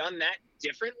would have done that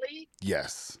differently,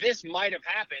 this might have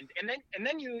happened. And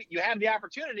then you have the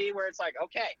opportunity where it's like,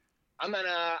 okay, I'm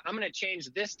gonna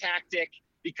change this tactic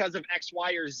because of X,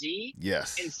 Y, or Z.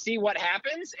 Yes. And see what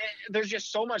happens. And there's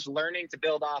just so much learning to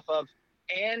build off of.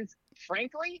 And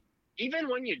frankly, even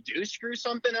when you do screw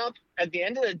something up, at the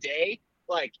end of the day,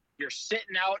 you're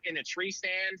sitting out in a tree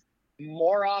stand,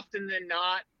 more often than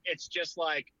not, it's just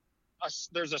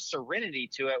there's a serenity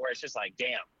to it where it's just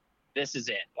damn, this is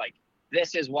it.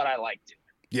 This is what I like doing.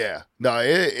 Yeah, no,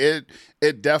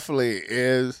 it definitely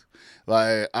is.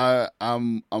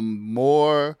 I'm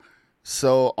more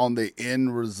so on the end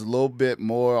a little bit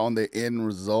more on the end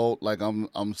result.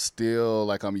 I'm still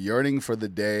I'm yearning for the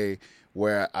day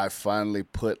where I finally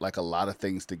put a lot of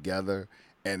things together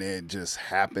and it just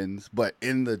happens. But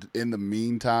in the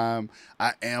meantime,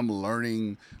 I am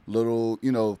learning little,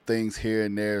 things here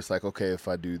and there. It's okay, if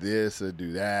I do this or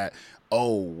do that,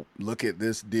 oh, look at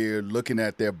this deer, looking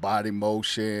at their body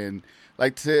motion.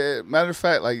 Matter of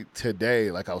fact, today,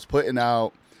 I was putting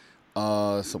out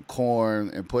some corn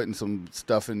and putting some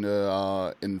stuff in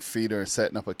the feeder and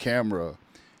setting up a camera,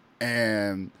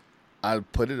 and I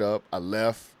put it up. I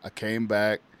left. I came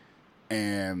back,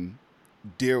 and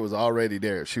deer was already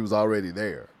there. She was already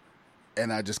there,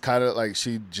 and I just kind of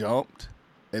she jumped,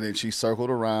 and then she circled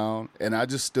around, and I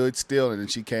just stood still, and then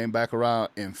she came back around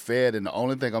and fed. And the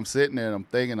only thing I'm sitting there and I'm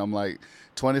thinking, I'm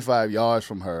 25 yards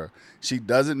from her. She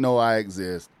doesn't know I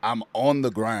exist. I'm on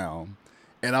the ground.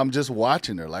 And I'm just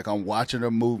watching her. I'm watching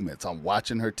her movements. I'm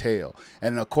watching her tail.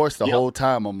 And, of course, the whole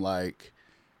time I'm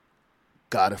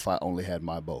God, if I only had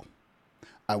my bow.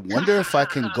 I wonder if I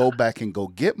can go back and go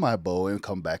get my bow and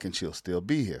come back and she'll still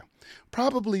be here.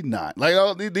 Probably not.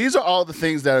 Like, these are all the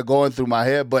things that are going through my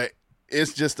head, but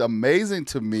it's just amazing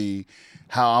to me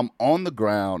how I'm on the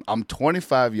ground. I'm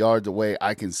 25 yards away.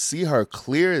 I can see her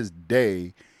clear as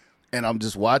day, and I'm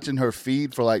just watching her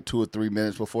feed for like 2 or 3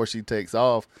 minutes before she takes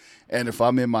off. And if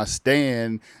I'm in my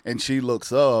stand and she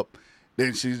looks up,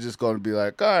 then she's just going to be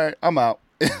like, all right, I'm out.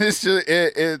 It's just,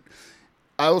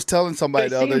 I was telling somebody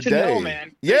the other day. Know,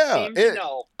 man. They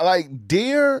know. Like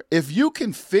deer, if you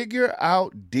can figure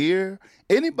out deer,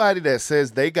 anybody that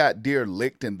says they got deer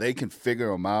licked and they can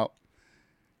figure them out,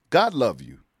 God love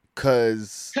you.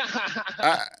 Because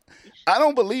I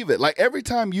don't believe it. Like every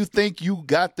time you think you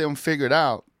got them figured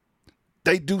out,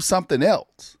 they do something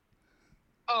else.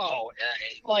 Oh,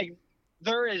 like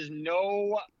there is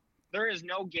no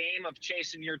game of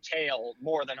chasing your tail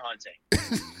more than hunting.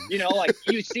 You know, like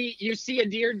you see a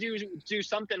deer do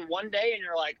something one day and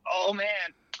you're like, oh man,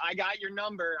 I got your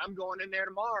number. I'm going in there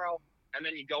tomorrow. And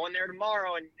then you go in there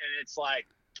tomorrow and it's like,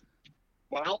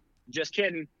 well, just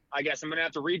kidding. I guess I'm going to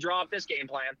have to redraw up this game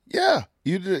plan. Yeah.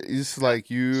 It's like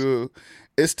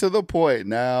it's to the point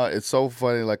now. It's so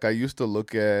funny. Like I used to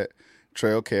look at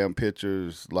trail cam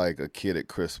pictures like a kid at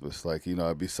Christmas. Like, you know,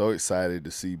 I'd be so excited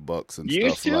to see bucks and stuff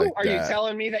like that. Are you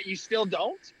telling me that you still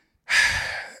don't?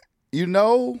 You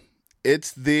know,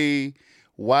 it's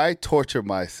why torture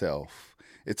myself?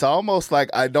 It's almost like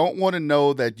I don't want to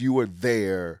know that you were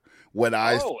there when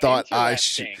I thought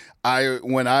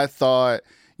when I thought,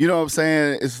 you know what I'm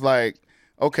saying? It's like,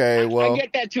 okay, well. I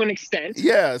get that to an extent.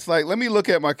 Yeah, it's like, let me look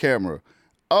at my camera.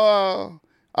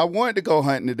 I wanted to go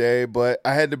hunting today, but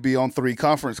I had to be on 3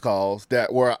 conference calls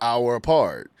that were an hour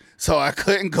apart. So I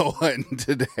couldn't go hunting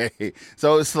today.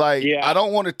 So it's like, I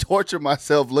don't want to torture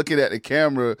myself looking at the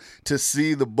camera to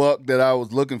see the buck that I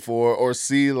was looking for or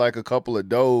see like a couple of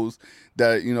does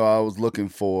that, you know, I was looking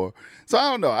for. So I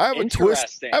don't know. I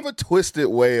have a twisted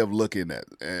way of looking at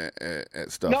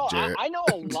stuff. No, Jared. I know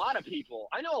a lot of people.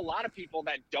 I know a lot of people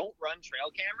that don't run trail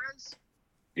cameras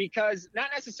because not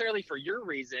necessarily for your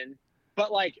reason,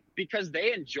 but like because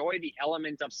they enjoy the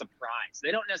element of surprise.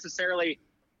 They don't necessarily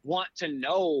want to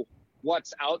know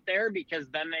what's out there because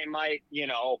then they might, you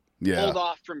know, hold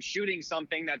off from shooting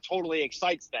something that totally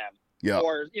excites them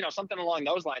or, you know, something along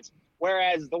those lines.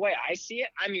 Whereas the way I see it,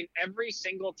 I mean, every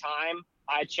single time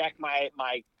I check my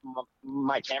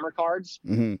camera cards,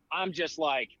 I'm just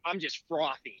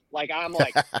frothy. Like I'm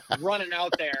like running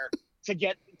out there to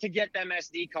get them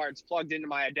SD cards plugged into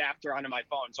my adapter onto my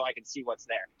phone so I can see what's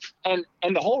there.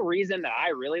 And the whole reason that I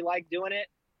really like doing it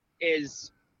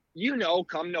is, you know,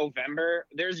 come November,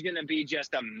 there's going to be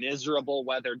just a miserable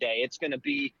weather day. It's going to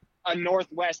be a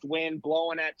northwest wind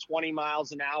blowing at 20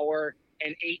 miles an hour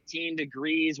and 18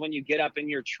 degrees when you get up in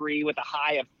your tree with a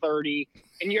high of 30.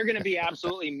 And you're going to be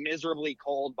absolutely miserably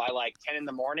cold by like 10 in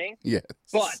the morning. Yes.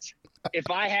 But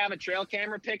if I have a trail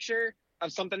camera picture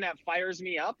of something that fires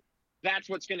me up, that's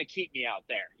what's going to keep me out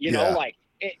there. You know, like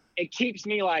it keeps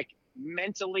me like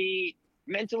mentally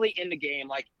in the game.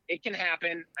 Like it can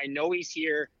happen. I know he's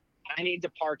here. I need to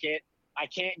park it. I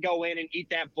can't go in and eat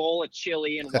that bowl of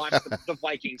chili and watch the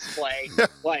Vikings play.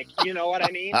 Like, you know what I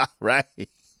mean?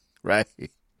 Right.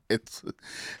 It's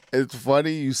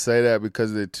funny you say that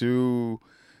because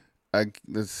I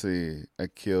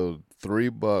killed 3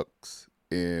 bucks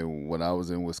when I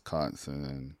was in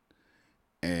Wisconsin,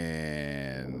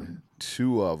 and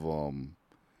 2 of them,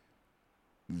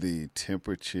 the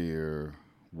temperature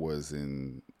was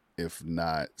in, if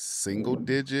not single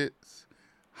digits,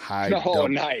 high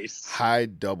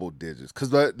double digits. Because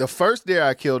the first deer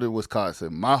I killed in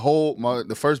Wisconsin,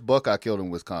 the first buck I killed in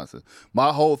Wisconsin,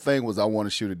 my whole thing was I want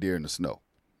to shoot a deer in the snow.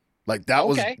 Like that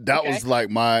was like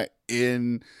my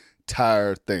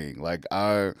entire thing. Like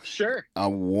I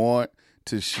want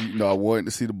to shoot. You know, I wanted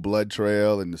to see the blood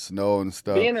trail and the snow and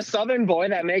stuff. Being a Southern boy,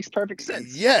 that makes perfect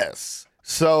sense. Yes.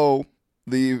 So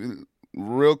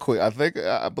real quick,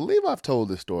 I believe I've told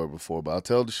this story before, but I'll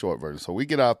tell the short version. So we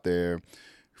get out there.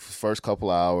 First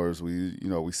couple hours, we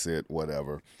sit,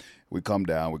 whatever. We come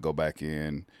down, we go back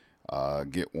in,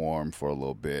 get warm for a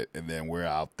little bit, and then we're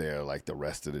out there like the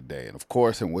rest of the day. And of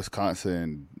course, in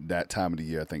Wisconsin, that time of the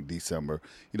year, I think December,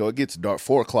 you know, it gets dark.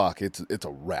 4:00, it's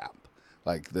a wrap.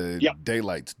 Like the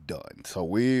daylight's done. So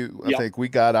I think we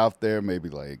got out there maybe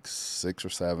like 6 or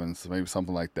 7, so maybe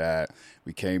something like that.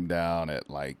 We came down at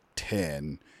like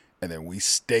 10. And then we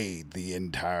stayed the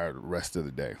entire rest of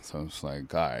the day. So it's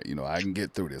like, all right, you know, I can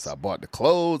get through this. I bought the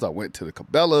clothes. I went to the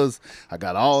Cabela's. I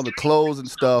got all the clothes and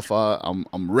stuff. I'm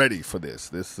ready for this.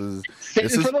 This is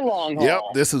for the long haul. Yep,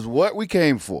 this is what we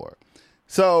came for.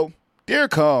 So deer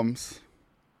comes,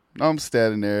 I'm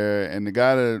standing there, and the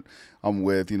guy that I'm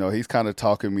with, he's kind of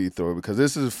talking me through it because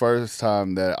this is the first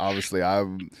time that obviously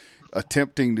I'm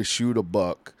attempting to shoot a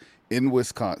buck in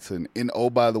Wisconsin. And oh,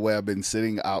 by the way, I've been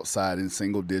sitting outside in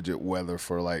single digit weather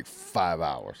for like 5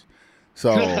 hours.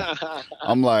 So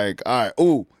I'm like, all right,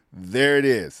 ooh, there it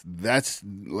is. Let's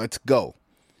go.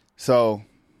 So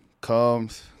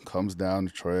comes down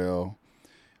the trail.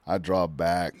 I draw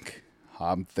back.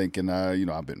 I'm thinking,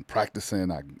 I've been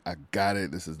practicing. I got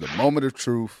it. This is the moment of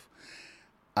truth.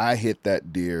 I hit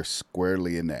that deer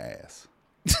squarely in the ass.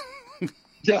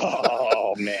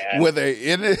 Oh man! With a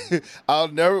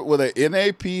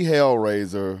NAP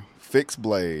Hellraiser fixed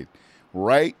blade,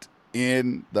 right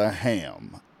in the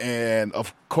ham, and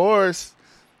of course,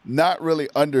 not really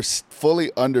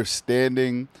fully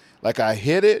understanding. Like I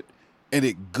hit it, and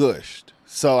it gushed,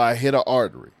 so I hit an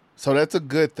artery. So that's a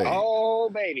good thing.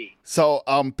 Oh baby! So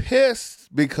I'm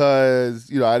pissed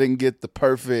because I didn't get the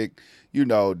perfect.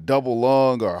 Double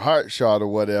lung or heart shot or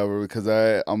whatever, because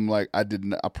I'm like, I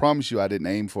promise you I didn't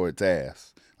aim for its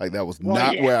ass. Like that was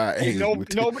not where I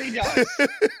aimed. Nobody does.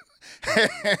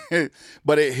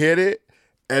 But it hit it,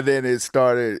 and then it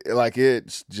started, like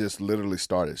it just literally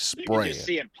started spraying. You can just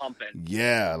see it pumping.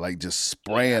 Yeah, like just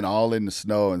spraying all in the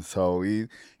snow. And so he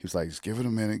was like, just give it a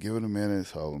minute.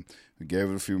 So we gave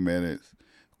it a few minutes.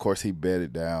 Of course, he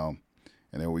bedded down,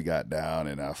 and then we got down,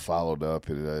 and I followed up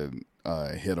and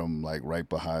hit him like right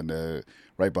behind the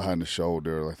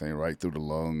shoulder, I think right through the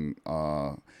lung,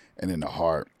 and in the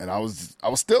heart. And I was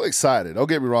still excited. Don't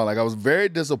get me wrong. Like I was very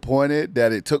disappointed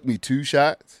that it took me 2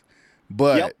 shots,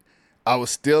 but I was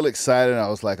still excited. I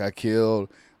was like, I killed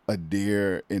a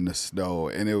deer in the snow,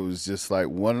 and it was just like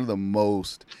one of the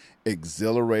most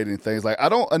exhilarating things. Like I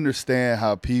don't understand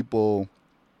how people,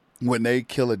 when they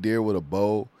kill a deer with a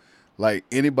bow, like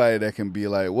anybody that can be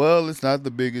like, well, it's not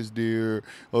the biggest deer,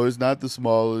 or it's not the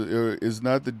smallest, or it's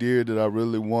not the deer that I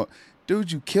really want.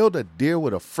 Dude, you killed a deer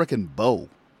with a freaking bow.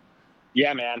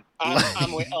 Yeah, man.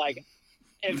 I'm like,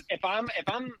 if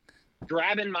I'm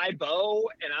grabbing my bow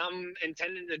and I'm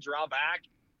intending to draw back,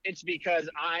 it's because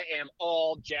I am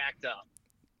all jacked up.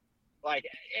 Like,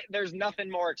 there's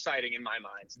nothing more exciting in my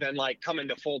mind than like coming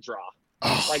to full draw.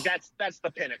 Like that's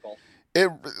the pinnacle. It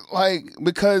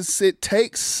because it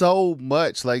takes so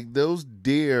much. Like those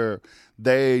deer,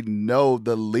 they know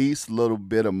the least little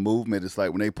bit of movement. It's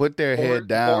like when they put their head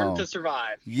down. Born to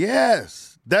survive.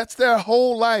 Yes. That's their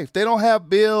whole life. They don't have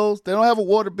bills. They don't have a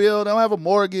water bill. They don't have a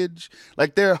mortgage.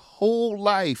 Like their whole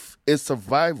life is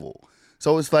survival.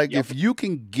 So it's like if you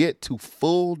can get to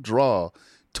full draw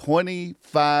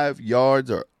 25 yards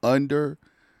or under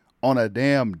on a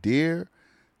damn deer,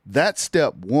 that's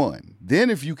step one. Then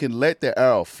if you can let the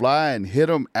arrow fly and hit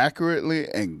them accurately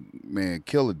and, man,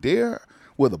 kill a deer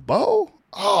with a bow,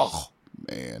 oh,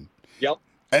 man. Yep.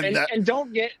 And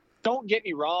don't get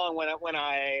me wrong when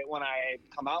I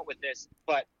come out with this,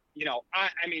 but, I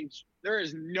mean, there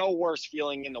is no worse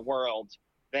feeling in the world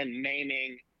than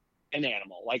maiming an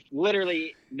animal. Like,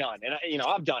 literally none. And,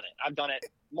 I've done it. I've done it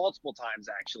multiple times,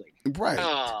 actually. Right.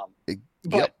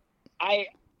 But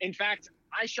in fact,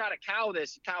 I shot a cow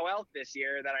elk this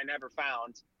year that I never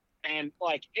found. And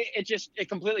like, it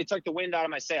completely took the wind out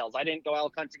of my sails. I didn't go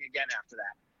elk hunting again after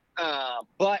that.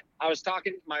 But I was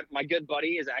talking, my good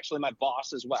buddy is actually my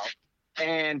boss as well.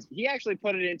 And he actually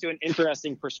put it into an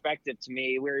interesting perspective to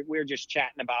me. We were just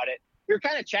chatting about it. We were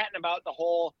kind of chatting about the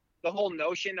whole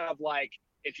notion of like,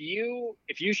 if you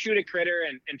shoot a critter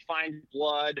and find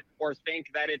blood or think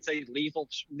that it's a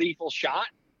lethal shot,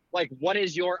 like, what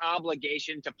is your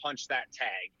obligation to punch that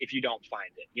tag if you don't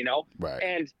find it,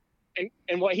 Right.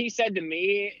 And what he said to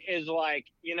me is like,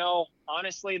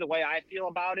 honestly, the way I feel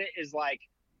about it is like,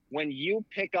 when you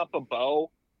pick up a bow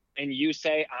and you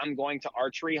say, I'm going to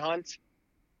archery hunt,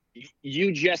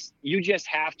 you just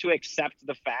have to accept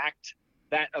the fact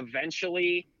that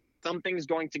eventually something's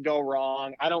going to go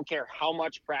wrong. I don't care how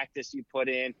much practice you put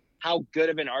in, how good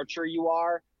of an archer you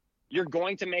are. You're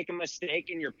going to make a mistake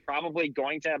and you're probably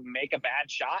going to make a bad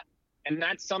shot. And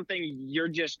that's something you're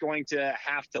just going to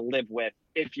have to live with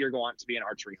if you're going to be an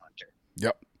archery hunter.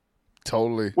 Yep.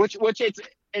 Totally. Which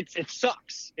it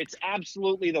sucks. It's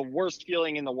absolutely the worst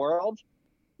feeling in the world.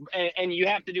 And you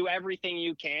have to do everything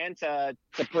you can to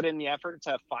put in the effort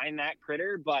to find that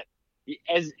critter. But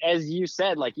as you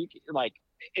said,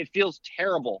 it feels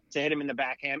terrible to hit him in the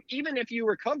backhand. Even if you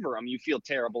recover him, you feel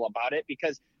terrible about it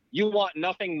because you want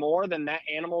nothing more than that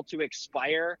animal to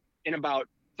expire in about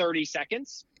 30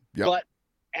 seconds. Yep. But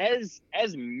as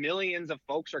millions of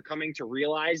folks are coming to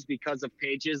realize because of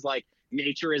pages like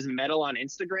Nature is Metal on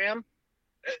Instagram,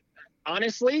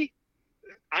 honestly,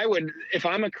 if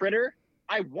I'm a critter,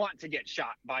 I want to get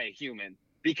shot by a human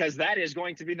because that is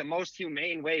going to be the most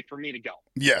humane way for me to go.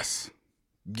 Yes.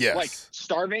 Like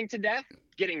starving to death,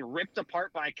 getting ripped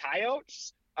apart by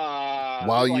coyotes,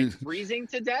 while like you freezing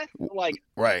to death. Like,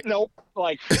 right. Nope.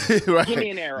 Like, right. Give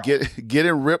me an arrow.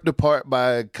 Getting ripped apart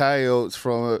by coyotes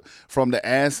from the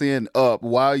ass end up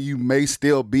while you may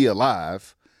still be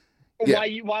alive. Yeah.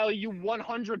 While you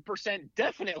 100%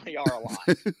 definitely are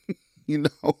alive.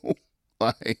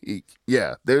 Like,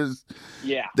 yeah, there's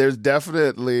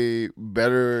definitely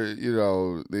better,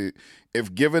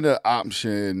 if given an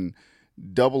option,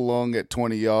 double lung at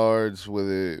 20 yards with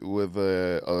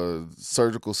a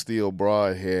surgical steel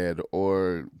broadhead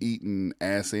or eating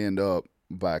ass end up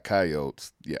by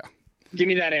coyotes. Yeah. Give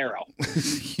me that arrow.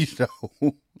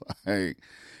 Like,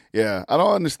 yeah, I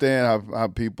don't understand how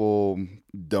people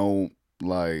don't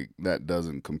like that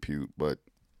doesn't compute, but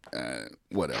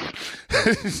whatever.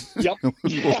 Yep.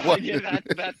 Yeah,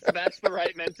 that's the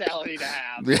right mentality to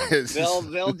have. Yes.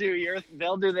 They'll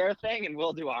do their thing and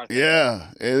we'll do our thing.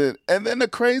 Yeah. And then the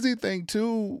crazy thing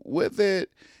too with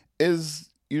it is,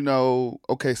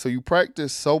 okay, so you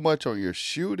practice so much on your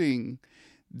shooting,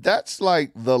 that's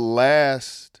like the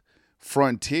last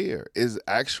frontier is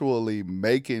actually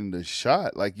making the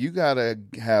shot. Like you gotta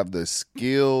have the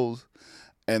skills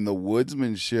and the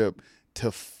woodsmanship to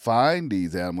find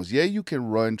these animals. Yeah, you can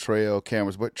run trail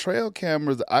cameras, but trail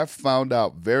cameras, I found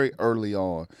out very early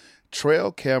on,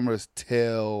 trail cameras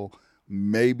tell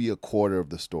maybe a quarter of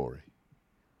the story.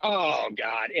 Oh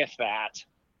God, if that.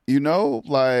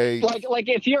 Like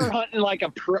if you're hunting like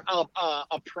a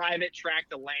private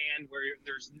tract of land where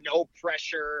there's no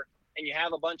pressure and you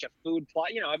have a bunch of food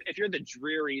plot, if you're the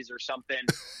Drearies or something,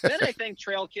 then I think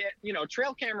trail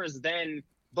cameras then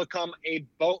become a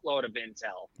boatload of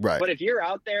intel. Right. But if you're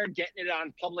out there getting it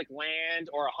on public land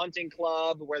or a hunting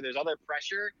club where there's other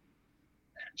pressure,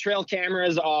 trail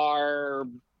cameras are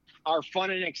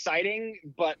fun and exciting,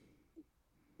 but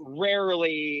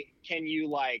rarely can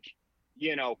you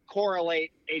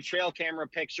correlate a trail camera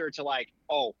picture to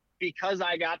oh, because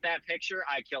I got that picture,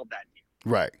 I killed that deer.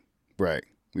 Right.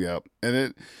 Yep.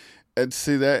 And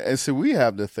see we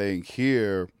have the thing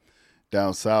here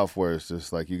down south where it's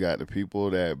just like you got the people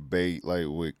that bait like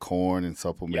with corn and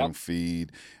supplement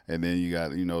feed, and then you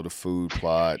got the food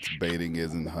plots, baiting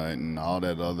isn't hunting, all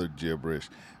that other gibberish.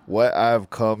 What I've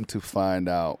come to find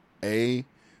out, A,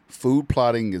 food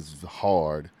plotting is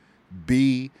hard,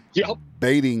 B,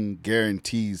 baiting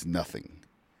guarantees nothing.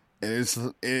 And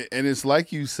it's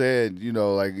like you said,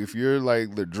 like if you're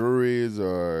like the Drury's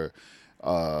or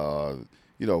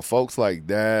folks like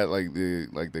that, like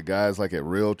the guys like at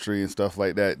Realtree and stuff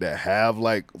like that have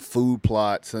like food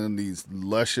plots and these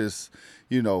luscious,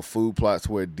 food plots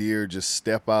where deer just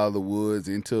step out of the woods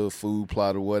into a food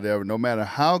plot or whatever. No matter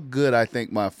how good I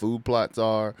think my food plots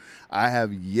are, I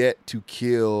have yet to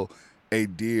kill a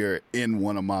deer in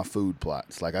one of my food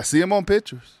plots. Like I see them on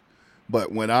pictures,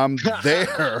 but when I'm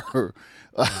there,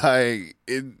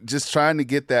 just trying to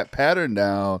get that pattern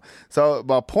down. So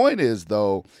my point is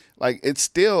though, like it's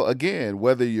still, again,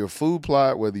 whether you're food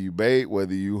plot, whether you bait,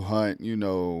 whether you hunt,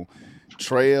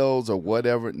 trails or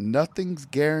whatever, nothing's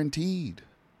guaranteed.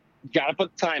 Gotta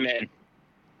put the time in.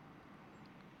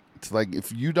 It's like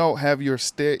if you don't have your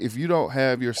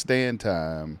stand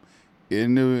time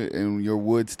in your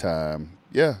woods time,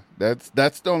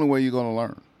 that's the only way you're gonna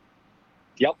learn.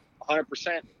 Yep,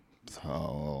 100%.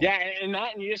 So yeah, and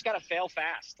you just gotta fail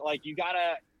fast. Like you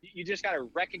just gotta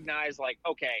recognize like,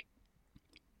 okay,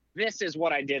 this is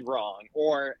what I did wrong,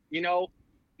 or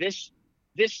this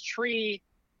tree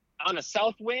on a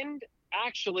south wind,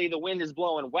 actually the wind is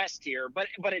blowing west here, but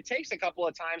it takes a couple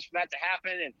of times for that to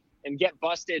happen and get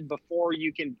busted before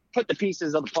you can put the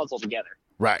pieces of the puzzle together.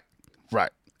 Right.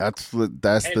 That's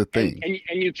the thing.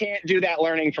 And you can't do that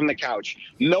learning from the couch.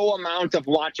 No amount of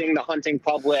watching the hunting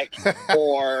public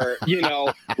or,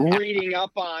 reading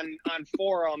up on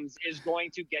forums is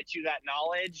going to get you that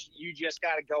knowledge. You just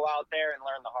got to go out there and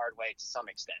learn the hard way to some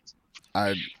extent.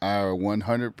 I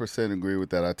 100% agree with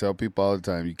that. I tell people all the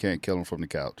time, you can't kill them from the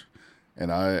couch.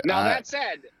 And that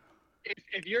said,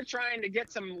 if you're trying to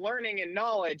get some learning and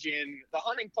knowledge in, the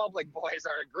hunting public boys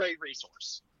are a great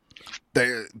resource.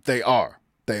 They are.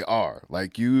 They are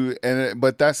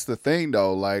but that's the thing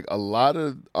though. Like a lot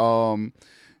of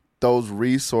those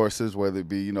resources, whether it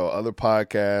be other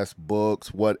podcasts,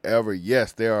 books, whatever.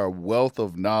 Yes, they are a wealth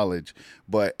of knowledge,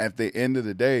 but at the end of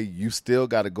the day, you still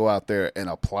got to go out there and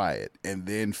apply it, and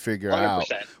then figure 100%.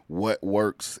 Out what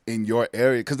works in your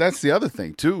area. Because that's the other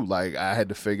thing too. Like I had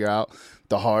to figure out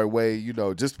the hard way.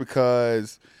 Just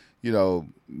because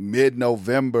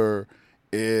mid-November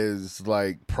is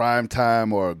like prime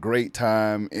time or a great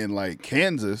time in like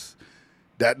Kansas,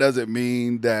 that doesn't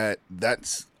mean that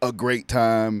that's a great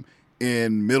time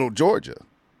in middle Georgia.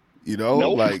 You know,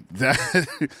 Nope. like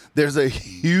that, there's a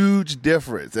huge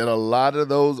difference. And a lot of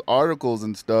those articles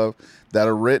and stuff that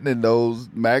are written in those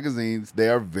magazines, they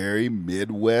are very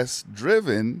Midwest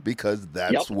driven because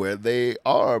that's where they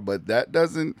are. But that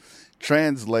doesn't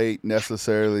translate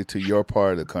necessarily to your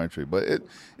part of the country. But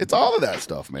it's all of that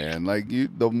stuff, man. Like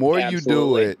the more you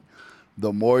do it,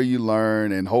 the more you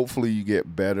learn, and hopefully you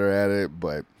get better at it.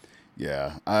 But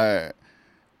yeah, I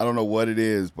don't know what it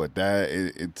is, but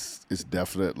it's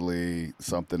definitely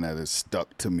something that is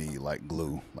stuck to me like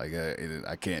glue. Like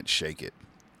I can't shake it.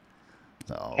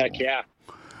 So, heck yeah.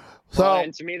 So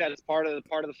and to me, that's part of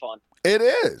the fun. It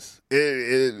is.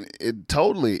 It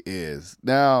totally is.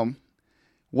 Now,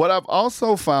 what I've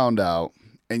also found out,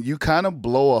 and you kind of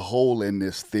blow a hole in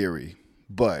this theory,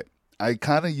 but I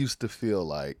kind of used to feel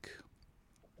like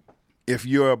if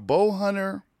you're a bow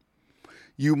hunter,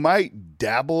 you might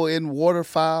dabble in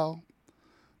waterfowl,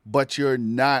 but you're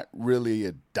not really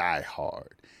a diehard.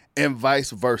 And vice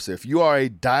versa. If you are a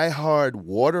diehard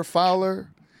waterfowler,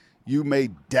 you may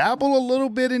dabble a little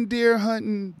bit in deer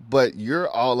hunting, but you're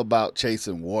all about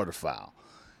chasing waterfowl.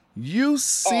 You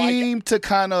seem to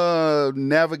kind of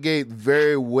navigate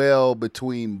very well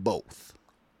between both.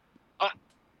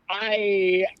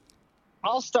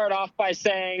 I'll start off by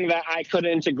saying that I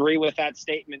couldn't agree with that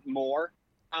statement more.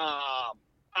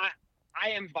 I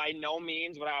am by no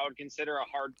means what I would consider a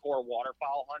hardcore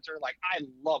waterfowl hunter. Like, I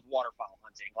love waterfowl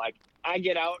hunting. Like, I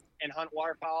get out and hunt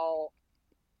waterfowl,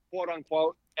 quote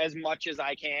unquote, as much as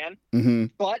I can. Mm-hmm.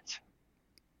 But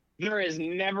there is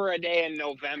never a day in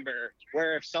November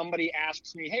where if somebody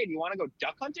asks me, hey, do you want to go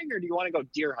duck hunting or do you want to go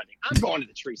deer hunting? I'm going to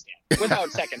the tree stand without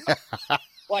second thought.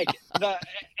 Like,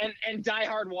 and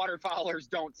diehard waterfowlers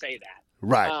don't say that.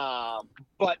 Right.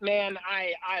 But man,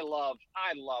 I love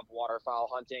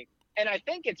waterfowl hunting. And I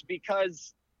think it's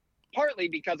partly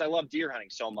because I love deer hunting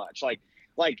so much. Like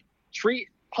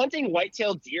hunting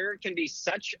whitetail deer can be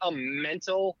such a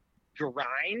mental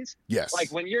grind. Yes.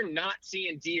 Like when you're not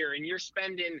seeing deer and you're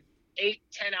spending 8-10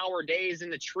 hour days in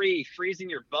the tree, freezing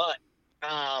your butt.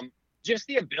 Just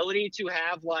the ability to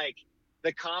have like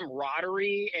the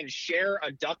camaraderie and share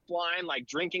a duck blind, like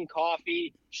drinking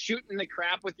coffee, shooting the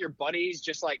crap with your buddies,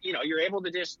 just like, you're able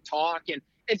to just talk, and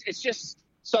it's just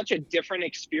such a different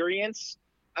experience.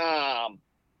 I'm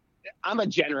a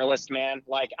generalist, man.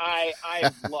 Like I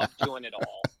love doing it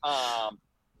all.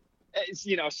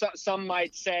 Some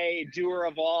might say doer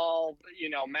of all,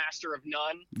 master of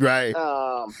none. Right.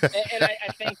 And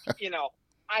I think,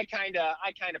 I kind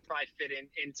of probably fit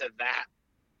into that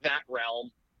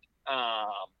realm.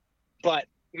 But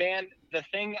man, the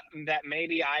thing that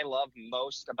maybe I love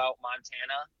most about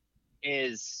Montana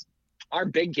is our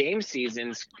big game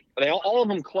seasons. All of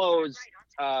them close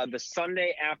the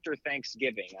Sunday after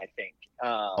Thanksgiving, I think.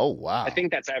 Oh wow! I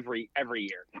think that's every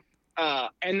year.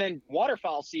 And then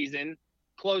waterfowl season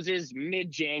closes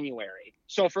mid-January.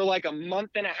 So for like a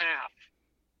month and a half,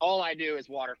 all I do is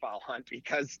waterfowl hunt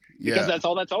because that's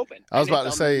all that's open. I was about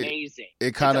to say, amazing.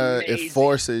 It kind of it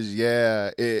forces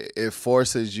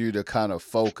you to kind of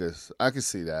focus. I can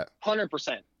see that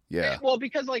 100%. Yeah. Well,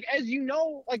 because like as you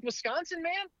know, like Wisconsin,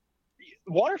 man,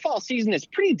 waterfowl season is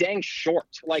pretty dang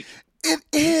short. Like it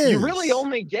is. You really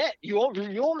only get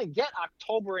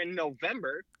October and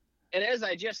November, and as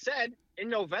I just said, in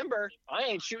November I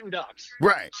ain't shooting ducks.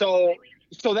 Right. So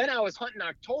then I was hunting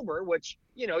October, which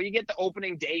you get the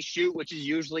opening day shoot, which is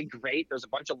usually great. There's a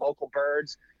bunch of local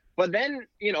birds, but then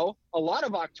a lot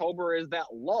of October is that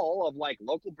lull of like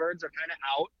local birds are kind of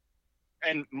out,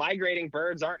 and migrating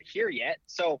birds aren't here yet.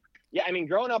 So yeah, I mean,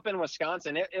 growing up in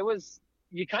Wisconsin, it was.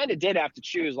 You kind of did have to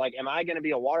choose, like, am I going to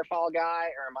be a waterfowl guy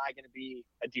or am I going to be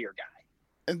a deer guy?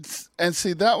 And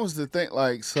see, that was the thing.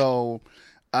 Like, so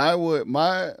I would,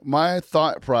 my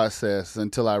thought process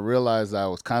until I realized I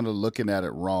was kind of looking at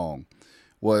it wrong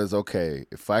was, okay,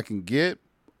 if I can get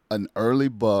an early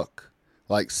buck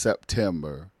like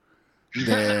September,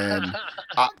 then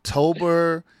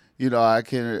October, I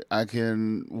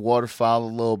can waterfowl a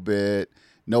little bit.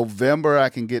 November, I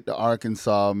can get to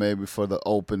Arkansas maybe for the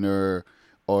opener,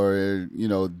 or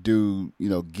do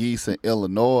geese in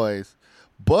Illinois.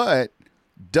 But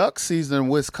duck season in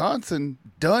Wisconsin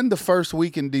done the first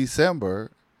week in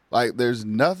December. Like, there's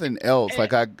nothing else.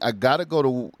 Like, I gotta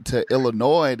go to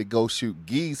Illinois to go shoot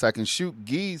geese. I can shoot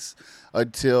geese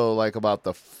until like about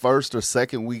the first or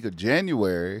second week of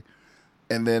January,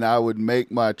 and then I would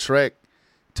make my trek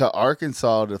to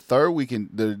Arkansas the third week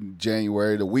in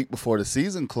January, the week before the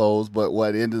season closed. But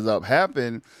what ended up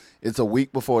happening It's a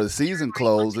week before the season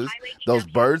closes. Those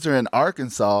birds are in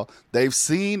Arkansas. They've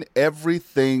seen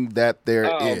everything that there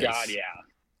is. Oh God, yeah.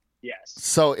 Yes.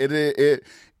 So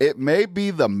it may be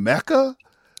the Mecca,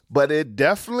 but it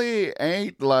definitely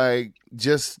ain't like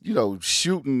just,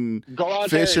 shooting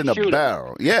fish in a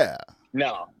barrel. Yeah.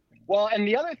 No. Well, and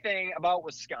the other thing about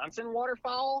Wisconsin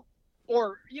waterfowl,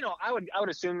 or, I would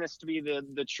assume this to be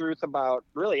the truth about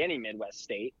really any Midwest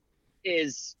state,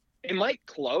 is it might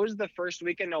close the first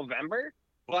week in November,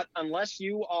 but unless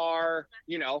you are,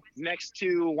 next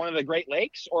to one of the Great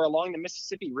Lakes or along the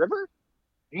Mississippi River,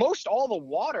 most all the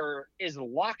water is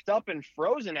locked up and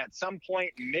frozen at some point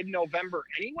mid-November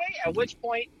anyway, at which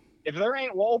point, if there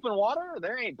ain't open water,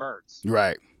 there ain't birds.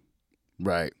 Right.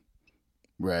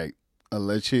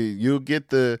 Unless you'll get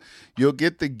the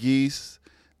geese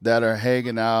that are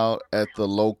hanging out at the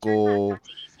local,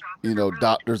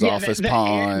 doctor's office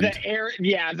pond.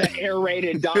 The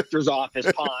aerated doctor's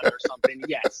office pond or something.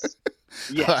 Yes.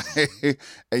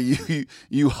 And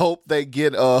you hope they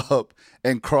get up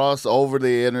and cross over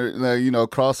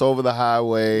cross over the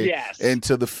highway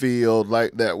into the field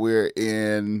like that we're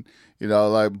in,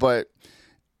 but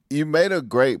you made a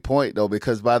great point though,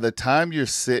 because by the time you're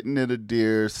sitting in a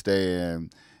deer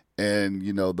stand and,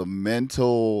 the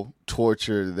mental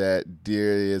torture that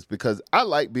deer is, because I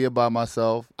like being by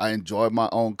myself. I enjoy my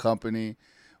own company.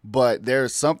 But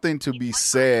there's something to be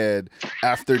said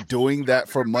after doing that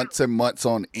for months and months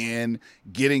on end,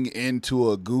 getting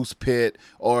into a goose pit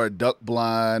or a duck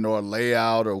blind or a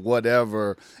layout or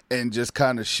whatever, and just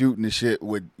kind of shooting the shit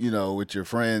with, with your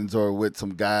friends or with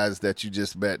some guys that you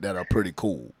just met that are pretty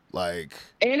cool. And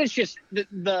it's just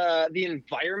the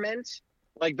environment,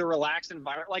 like the relaxed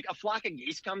environment, like a flock of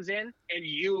geese comes in and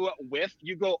you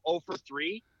go 0 for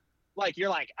 3. Like,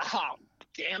 you're like, oh,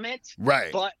 damn it.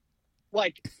 Right. But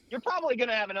you're probably going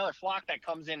to have another flock that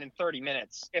comes in 30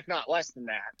 minutes, if not less than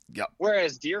that. Yep.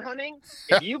 Whereas deer hunting,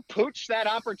 if you pooch that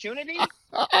opportunity,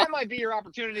 that might be your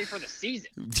opportunity for the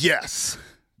season. Yes.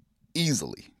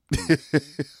 Easily.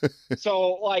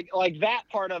 So, like that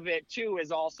part of it, too,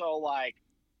 is also, I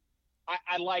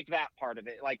like that part of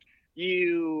it. Like,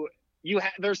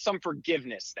 there's some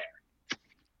forgiveness there.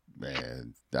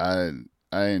 Man,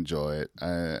 I enjoy it.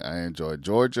 I enjoy it.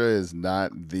 Georgia is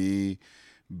not the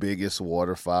biggest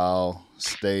waterfowl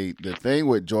state. The thing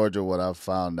with Georgia, what I've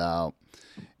found out,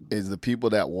 is the people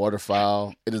that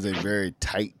waterfowl, it is a very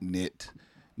tight-knit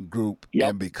group. Yep.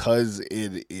 And because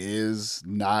it is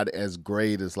not as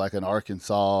great as like an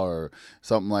Arkansas or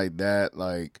something like that,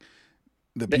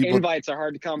 the invites are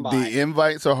hard to come by. The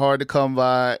invites are hard to come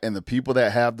by, and the people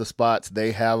that have the spots,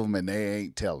 they have them and they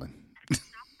ain't telling.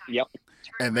 Yep.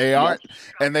 And they aren't,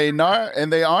 and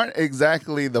they aren't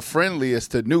exactly the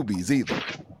friendliest to newbies either.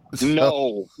 So.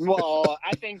 No, well,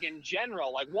 I think in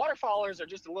general, waterfowlers are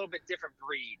just a little bit different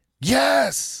breed.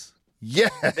 Yes,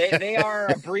 they are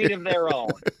a breed of their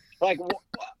own.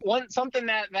 Something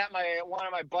that one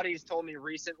of my buddies told me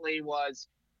recently was,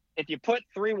 if you put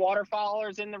 3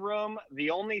 waterfowlers in the room,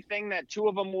 the only thing that 2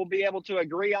 of them will be able to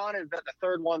agree on is that the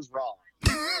third one's wrong.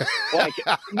 That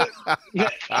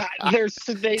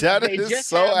is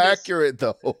so accurate,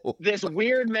 though. This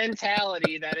weird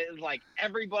mentality that is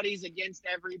everybody's against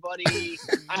everybody.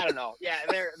 I don't know. Yeah,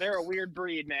 they're a weird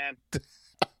breed, man.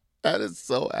 That is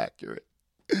so accurate.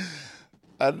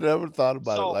 I never thought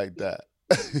about it like that.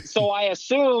 So I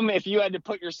assume if you had to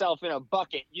put yourself in a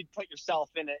bucket, you'd put yourself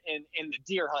in the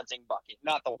deer hunting bucket,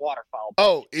 not the waterfowl bucket.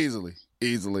 Oh,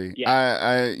 easily.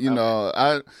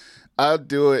 Yeah. I'll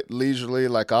do it leisurely.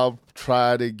 I'll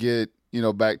try to get,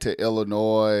 back to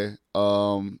Illinois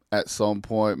at some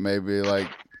point, maybe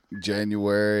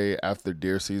January, after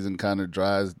deer season kind of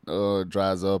dries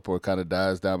up or kind of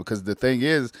dies down. Because the thing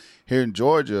is, here in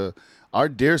Georgia, our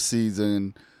deer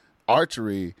season,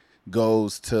 archery,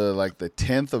 goes to the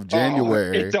 10th of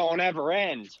January. It don't ever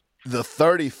end. The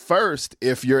 31st,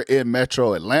 if you're in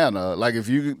Metro Atlanta,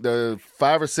 the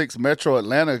 5 or 6 Metro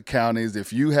Atlanta counties,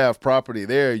 if you have property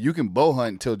there, you can bow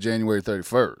hunt until January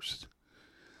 31st.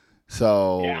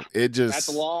 So that's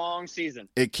a long season.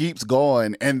 It keeps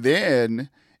going. And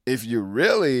then if you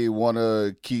really want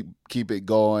to keep it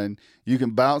going, you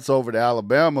can bounce over to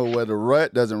Alabama, where the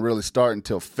rut doesn't really start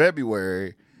until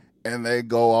February, and they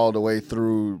go all the way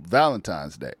through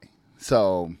Valentine's Day.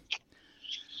 So,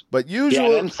 but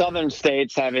usually, them southern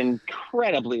states have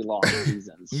incredibly long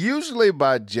seasons. Usually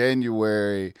by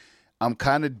January, I'm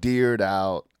kind of deered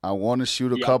out. I want to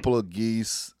shoot a couple of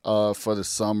geese for the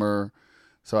summer,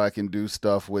 so I can do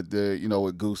stuff with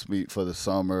with goose meat for the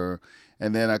summer.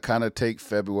 And then I kind of take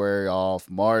February off.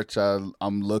 March, I'm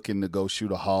looking to go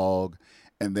shoot a hog,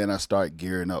 and then I start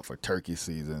gearing up for turkey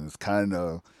season. It's kind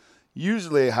of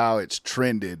usually how it's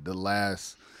trended the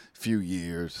last few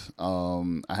years. I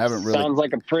haven't really. Sounds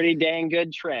like a pretty dang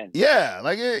good trend. Yeah,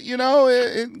 like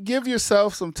give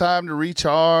yourself some time to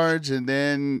recharge, and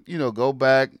then go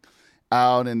back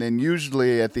out, and then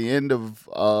usually at the end of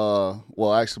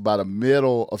actually by the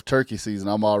middle of turkey season,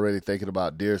 I'm already thinking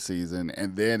about deer season,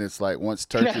 and then it's like once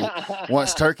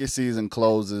turkey season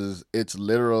closes, it's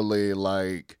literally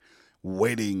like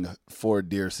waiting for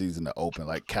deer season to open,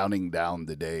 like counting down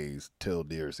the days till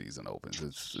deer season opens.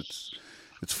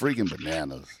 It's freaking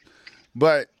bananas.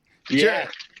 But Yeah.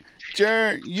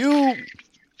 Jared, you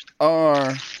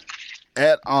are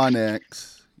at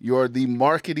OnX. You're the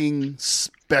marketing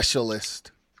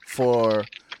specialist for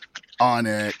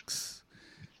OnX.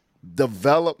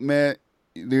 Development,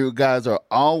 you guys are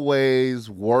always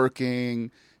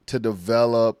working to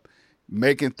develop,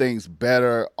 making things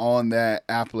better on that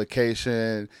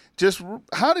application. Just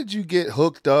how did you get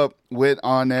hooked up with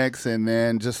OnX, and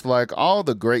then just like all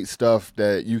the great stuff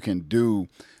that you can do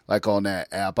like on that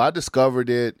app? I discovered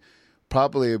it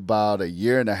probably about a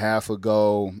year and a half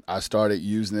ago. I started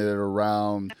using it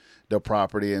around the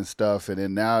property and stuff, and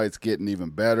then now it's getting even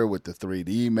better with the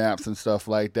 3D maps and stuff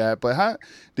like that. But how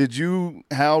did you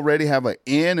already have an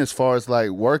in as far as like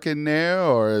working there,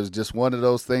 or is just one of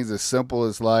those things as simple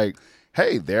as like,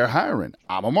 hey, they're hiring,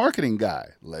 I'm a marketing guy,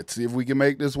 let's see if we can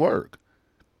make this work?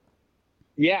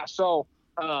 Yeah, so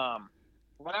when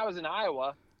I was in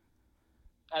Iowa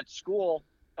at school,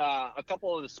 a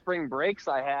couple of the spring breaks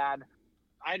I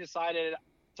decided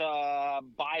to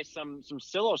buy some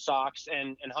Silo socks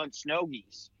and hunt snow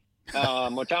geese. Which I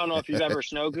don't know if you've ever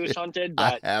snow goose hunted,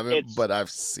 but I haven't, but I've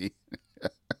seen.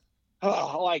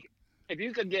 Like if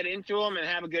you could get into them and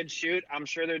have a good shoot, I'm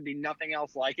sure there'd be nothing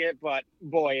else like it. But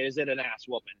boy, is it an ass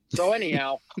whooping. So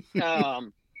anyhow,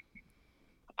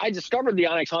 I discovered the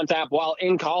OnX Hunt app while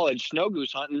in college, snow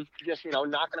goose hunting, just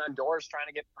knocking on doors trying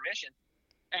to get permission,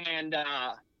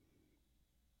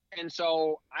 and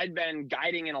so I'd been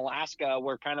guiding in Alaska,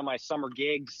 where kind of my summer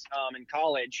gigs in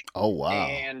college. Oh, wow.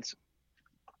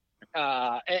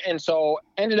 And so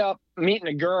ended up meeting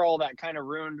a girl that kind of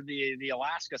ruined the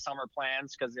Alaska summer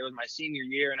plans, because it was my senior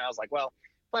year. And I was like, well,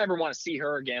 if I ever want to see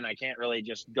her again, I can't really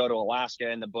just go to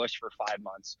Alaska in the bush for 5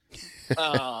 months.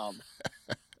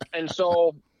 And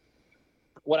so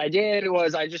what I did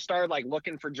was I just started like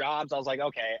looking for jobs. I was like,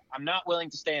 okay, I'm not willing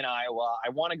to stay in Iowa. I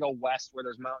want to go west where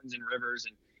there's mountains and rivers,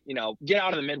 and get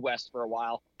out of the Midwest for a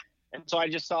while. And so I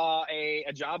just saw a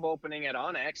job opening at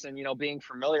OnX, and, being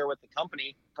familiar with the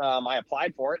company, I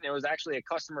applied for it, and it was actually a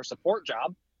customer support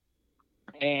job.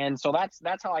 And so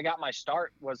that's how I got my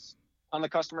start, was on the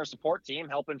customer support team,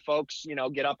 helping folks,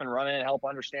 get up and running, help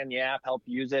understand the app, help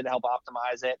use it, help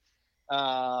optimize it.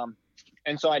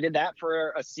 And so I did that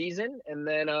for a season, and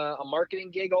then a marketing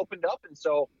gig opened up. And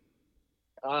so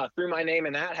threw my name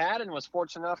in that hat and was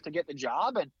fortunate enough to get the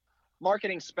job. And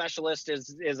marketing specialist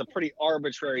is a pretty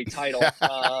arbitrary title.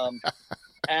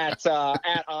 At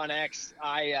OnX,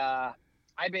 I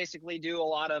basically do a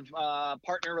lot of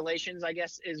partner relations, I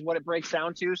guess is what it breaks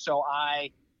down to. So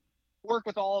I work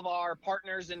with all of our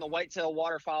partners in the whitetail,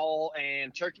 waterfowl,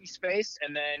 and turkey space,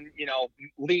 and then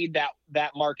lead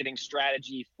that marketing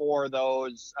strategy for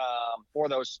those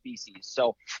species.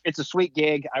 So it's a sweet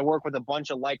gig. I work with a bunch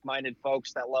of like-minded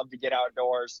folks that love to get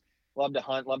outdoors, love to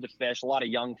hunt, love to fish, a lot of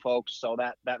young folks. So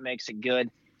that makes it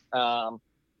good.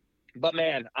 But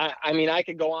man, I mean, I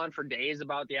could go on for days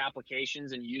about the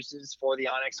applications and uses for the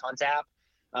OnX Hunt app.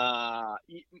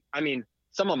 I mean,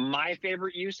 some of my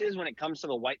favorite uses when it comes to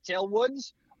the whitetail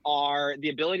woods are the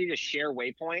ability to share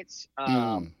waypoints.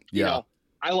 I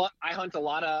hunt a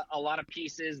lot of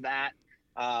pieces that,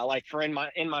 like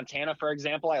in Montana, for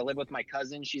example, I live with my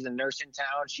cousin. She's a nurse in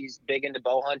town. She's big into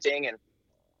bow hunting, and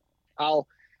I'll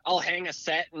hang a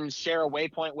set and share a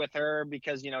waypoint with her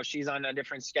because, she's on a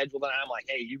different schedule than I'm. Like,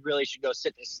 hey, you really should go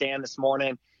sit in the stand this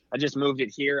morning. I just moved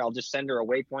it here. I'll just send her a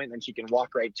waypoint, and then she can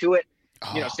walk right to it.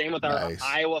 Same with our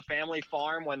Iowa family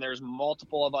farm. When there's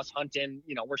multiple of us hunting,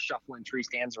 we're shuffling tree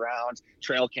stands around,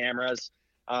 trail cameras.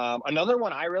 Another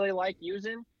one I really like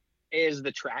using is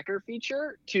the tracker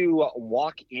feature to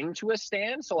walk into a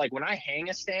stand. So like when I hang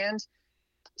a stand,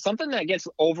 something that gets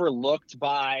overlooked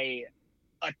by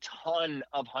a ton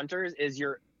of hunters is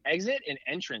your exit and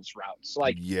entrance routes.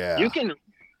 Like you can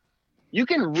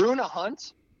ruin a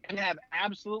hunt and have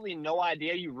absolutely no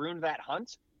idea you ruined that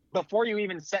hunt before you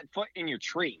even set foot in your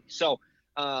tree. So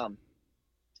I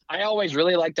always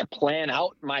really like to plan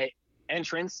out my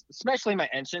entrance, especially my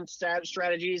entrance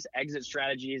strategies, exit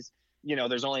strategies,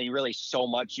 there's only really so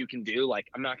much you can do. Like,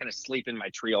 I'm not going to sleep in my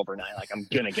tree overnight. Like, I'm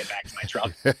going to get back to my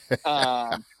truck.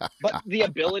 But the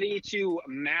ability to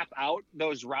map out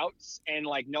those routes and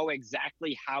like know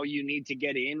exactly how you need to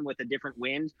get in with a different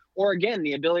wind, or again,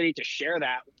 the ability to share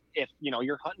that if,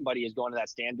 your hunting buddy is going to that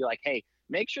stand, be like, hey,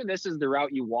 make sure this is the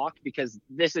route you walk, because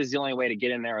this is the only way to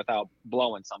get in there without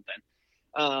blowing something.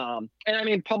 And I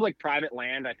mean, public-private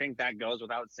land, I think that goes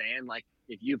without saying. Like,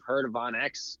 if you've heard of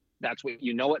OnX, that's what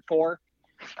you know it for.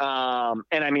 And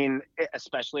I mean,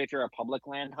 especially if you're a public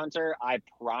land hunter, I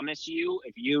promise you,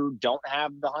 if you don't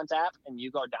have the Hunt app and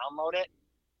you go download it,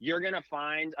 you're going to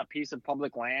find a piece of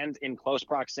public land in close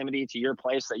proximity to your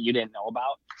place that you didn't know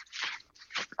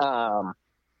about.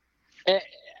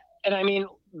 And I mean,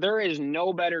 there is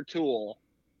no better tool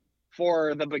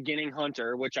for the beginning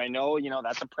hunter, which I know,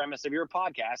 that's the premise of your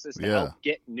podcast, is to help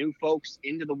get new folks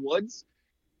into the woods.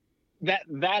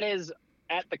 That is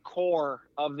at the core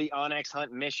of the OnX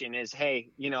Hunt mission is, hey,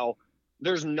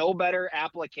 there's no better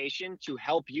application to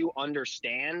help you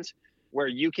understand where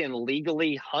you can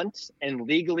legally hunt and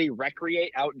legally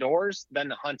recreate outdoors than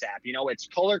the Hunt app. It's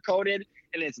color coded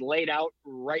and it's laid out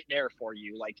right there for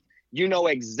you. Like,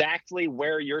 exactly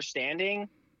where you're standing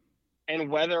and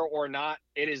whether or not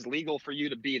it is legal for you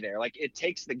to be there. Like, it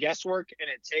takes the guesswork and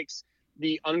it takes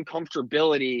the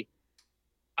uncomfortability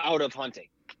out of hunting.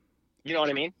 You know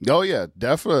what I mean? Oh yeah,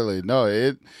 definitely. No,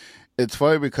 it's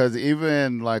funny because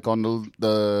even like on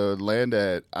the land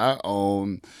that I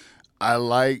own, I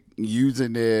like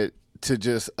using it to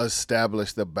just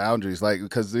establish the boundaries, like,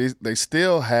 because they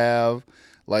still have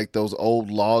like those old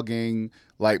logging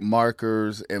like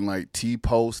markers and like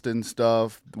T-post and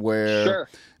stuff where Sure.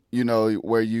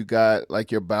 Where you got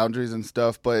like your boundaries and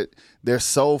stuff, but they're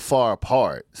so far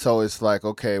apart. So it's like,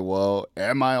 okay, well,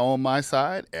 am I on my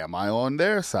side? Am I on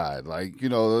their side? Like,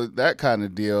 that kind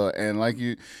of deal. And like,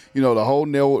 the whole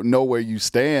know where you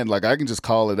stand, like I can just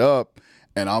call it up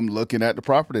and I'm looking at the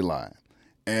property line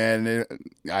and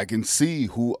I can see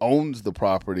who owns the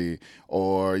property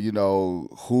or,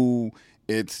 who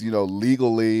it's,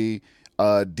 legally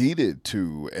deeded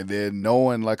to, and then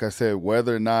knowing, like I said,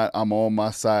 whether or not I'm on my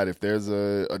side. If there's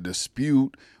a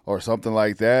dispute or something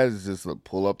like that, it's just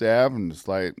pull up the app and it's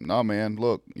like, no, man,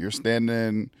 look, you're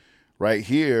standing right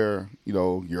here,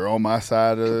 you're on my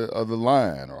side of the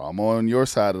line, or I'm on your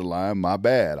side of the line, my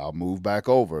bad, I'll move back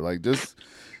over. Like, just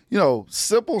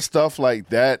simple stuff like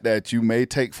that you may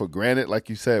take for granted. Like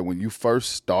you said, when you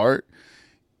first start,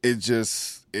 it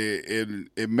just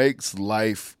it makes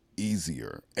life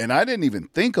easier. And I didn't even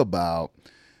think about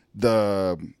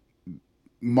the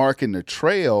marking the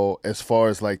trail as far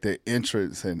as like the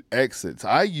entrance and exits.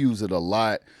 I use it a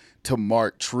lot to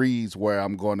mark trees where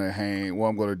I'm going to hang, where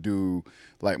I'm going to do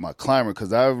like my climber,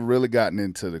 because I've really gotten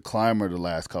into the climber the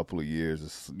last couple of years.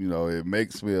 It's, it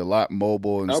makes me a lot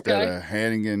mobile instead of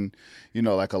hanging,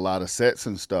 like a lot of sets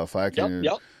and stuff. I can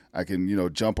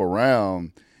jump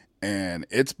around. And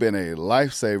it's been a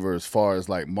lifesaver as far as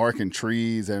like marking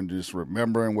trees and just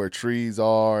remembering where trees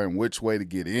are and which way to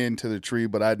get into the tree.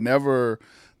 But I never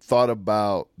thought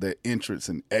about the entrance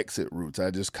and exit routes.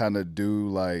 I just kind of do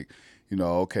like,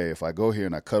 okay, if I go here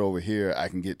and I cut over here, I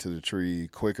can get to the tree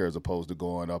quicker as opposed to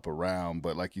going up around.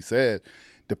 But like you said,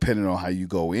 depending on how you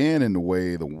go in and the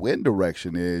way the wind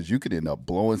direction is, you could end up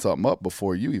blowing something up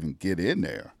before you even get in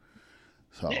there.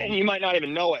 So, and you might not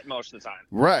even know it most of the time.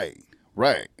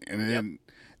 Right. And then,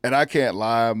 and I can't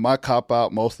lie, my cop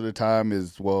out most of the time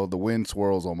is, well, the wind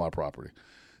swirls on my property.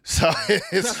 So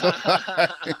it's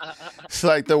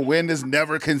like the wind is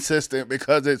never consistent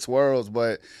because it swirls.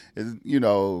 But,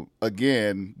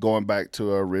 again, going back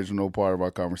to our original part of our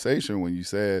conversation when you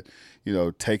said,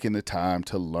 taking the time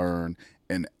to learn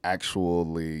and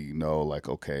actually know, like,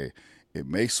 okay, it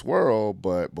may swirl,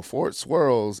 but before it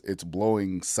swirls, it's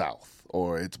blowing south.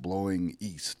 Or it's blowing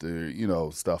east,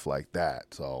 or, stuff like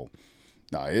that. So,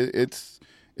 no, it's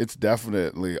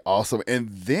definitely awesome. And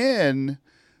then,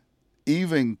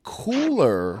 even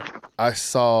cooler, I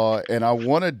saw, and I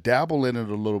want to dabble in it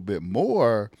a little bit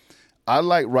more. I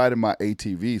like riding my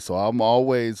ATV, so I'm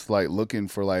always like looking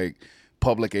for like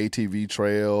public ATV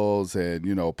trails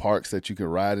and parks that you can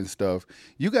ride and stuff.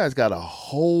 You guys got a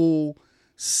whole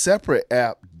separate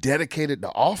app dedicated to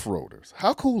off-roaders.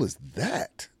 How cool is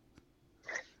that?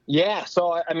 Yeah,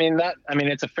 so I mean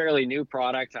it's a fairly new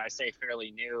product. I say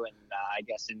fairly new, and I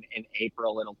guess in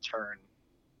April it'll turn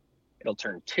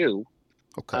 2.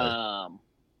 Okay.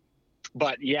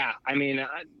 But yeah, I mean,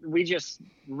 we just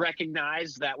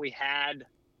recognized that we had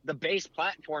the base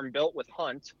platform built with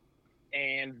Hunt,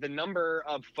 and the number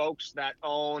of folks that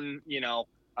own, a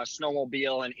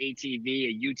snowmobile, an ATV,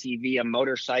 a UTV, a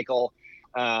motorcycle,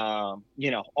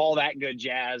 All that good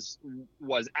jazz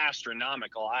was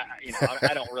astronomical.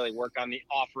 I don't really work on the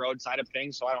off-road side of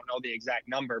things, so I don't know the exact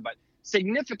number, but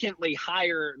significantly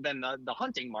higher than the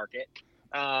hunting market.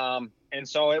 And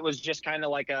so it was just kind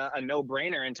of like a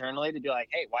no-brainer internally to be like,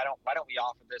 hey, why don't we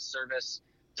offer this service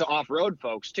to off-road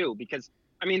folks too? Because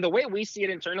the way we see it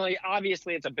internally,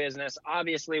 obviously it's a business.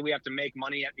 Obviously we have to make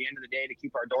money at the end of the day to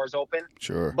keep our doors open.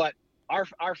 Sure. But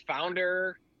our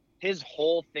founder, his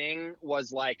whole thing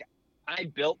was like, I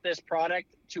built this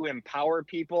product to empower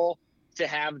people to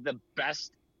have the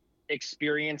best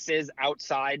experiences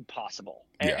outside possible.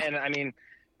 Yeah. And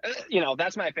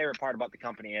that's my favorite part about the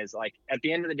company is, like, at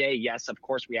the end of the day, yes, of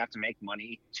course we have to make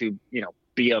money to,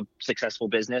 be a successful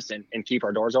business and keep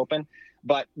our doors open.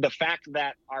 But the fact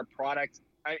that our product,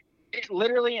 it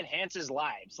literally enhances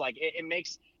lives. Like it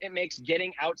makes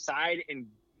getting outside and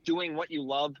doing what you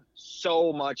love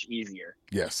so much easier.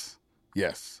 Yes.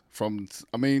 From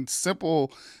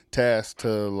simple tasks to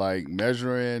like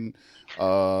measuring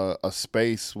a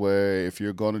space where if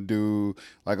you're going to do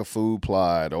like a food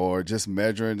plot, or just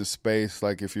measuring the space,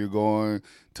 like if you're going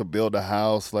to build a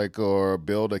house, like, or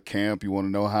build a camp, you want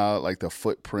to know how, like, the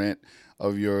footprint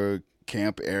of your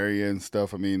camp area and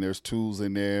stuff. There's tools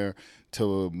in there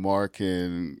to mark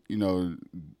and,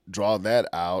 draw that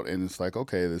out. And it's like,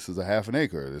 okay, this is a half an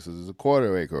acre, this is a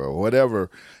quarter acre, or whatever,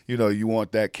 you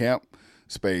want that camp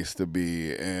space to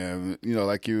be. And,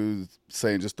 like you were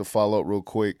saying, just to follow up real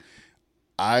quick,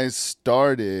 I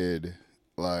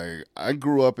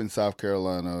grew up in South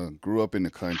Carolina, grew up in the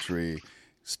country,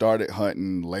 started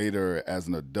hunting later as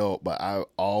an adult, but I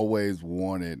always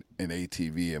wanted an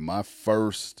ATV. And my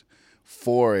first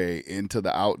foray into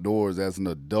the outdoors as an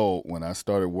adult, when I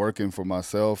started working for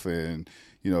myself and,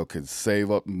 could save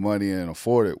up money and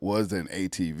afford it, was an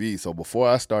ATV. So before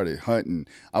I started hunting,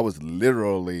 I was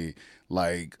literally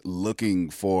like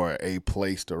looking for a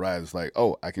place to ride. It's like,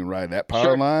 oh, I can ride that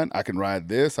power line, I can ride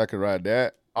this, I can ride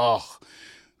that. Oh,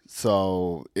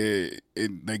 so they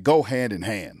go hand in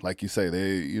hand. Like you say,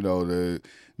 the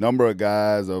number of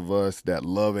guys of us that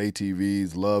love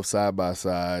ATVs, love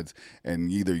side-by-sides,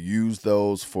 and either use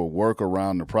those for work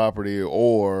around the property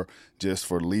or just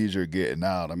for leisure getting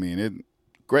out.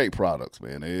 Great products,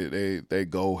 man. They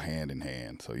go hand in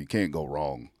hand, so you can't go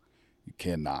wrong. You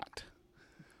cannot.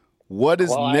 What is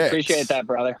next? I appreciate that,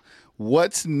 brother.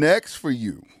 What's next for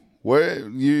you? Where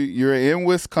you're in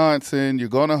Wisconsin, you're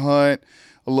gonna hunt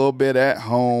a little bit at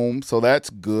home, so that's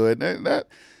good.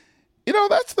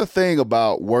 That's the thing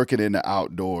about working in the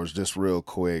outdoors. Just real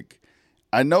quick,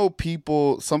 I know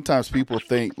sometimes people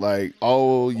think like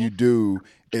all you do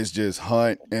is just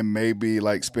hunt and maybe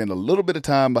like spend a little bit of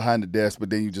time behind the desk, but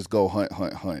then you just go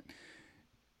hunt.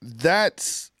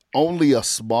 That's only a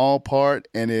small part,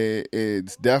 and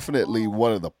it's definitely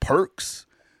one of the perks,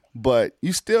 but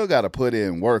you still got to put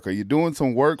in work. Are you doing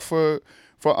some work for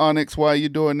OnX while you're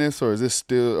doing this, or is this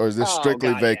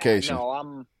strictly vacation? Yeah.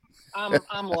 No,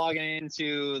 I'm logging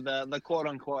into the quote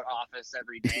unquote office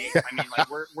every day.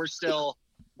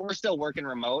 We're still working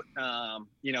remote.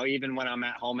 Even when I'm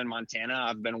at home in Montana,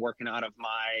 I've been working out of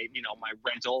my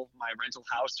rental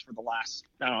house for the last,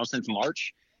 since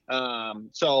March.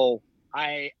 So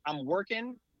I'm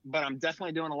working, but I'm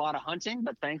definitely doing a lot of hunting.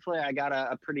 But thankfully, I got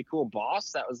a pretty cool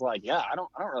boss that was like, yeah, I don't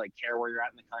really care where you're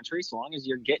at in the country, so long as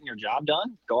you're getting your job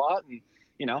done. Go out and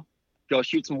go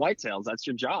shoot some whitetails. That's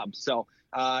your job. So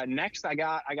next, I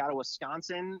got a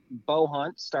Wisconsin bow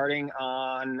hunt starting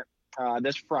on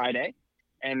this Friday,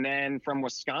 and then from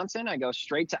Wisconsin, I go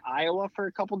straight to Iowa for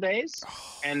a couple days,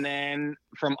 and then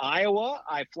from Iowa,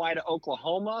 I fly to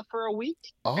Oklahoma for a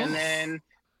week, and then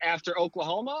after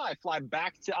Oklahoma, I fly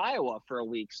back to Iowa for a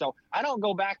week. So I don't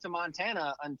go back to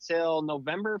Montana until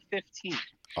November 15th.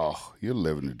 Oh, you're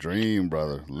living the dream,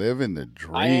 brother. Living the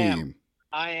dream.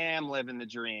 I am living the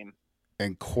dream.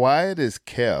 And quiet is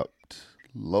kept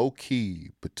low key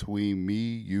between me,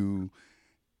 you,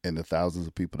 and the thousands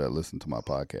of people that listen to my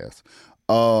podcast.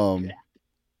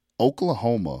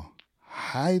 Oklahoma,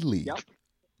 highly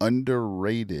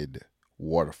underrated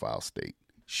waterfowl state.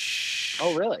 Shh.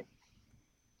 Oh, really?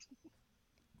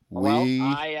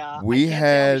 We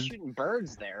had shooting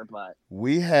birds there, but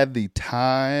we had the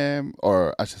time,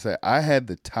 or I should say, I had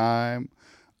the time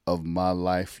of my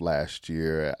life last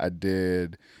year.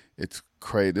 It's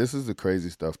crazy. This is the crazy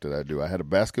stuff that I do. I had a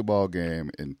basketball game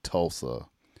in Tulsa,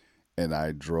 and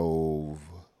I drove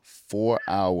 4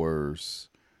 hours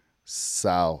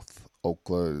southern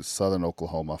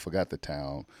Oklahoma. I forgot the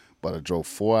town, but I drove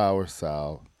 4 hours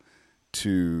south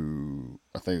to,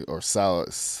 I think, or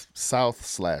south/west,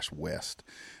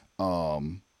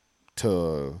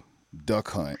 to duck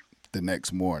hunt the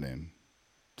next morning.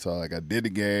 So like I did the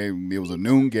game. It was a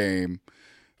noon game.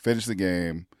 Finished the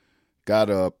game. Got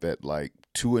up at like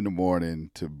 2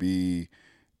 a.m. to be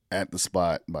at the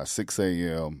spot by 6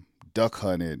 a.m. Duck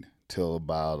hunted till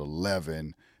about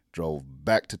 11. Drove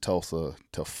back to Tulsa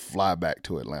to fly back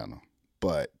to Atlanta.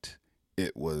 But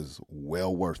it was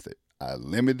well worth it. I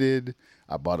limited.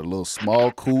 I bought a little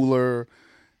small cooler,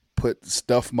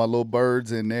 stuffed my little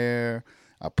birds in there.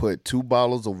 I put 2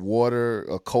 bottles of water,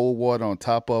 cold water on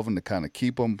top of them to kind of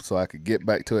keep them so I could get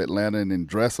back to Atlanta and then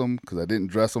dress them because I didn't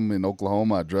dress them in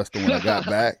Oklahoma. I dressed them when I got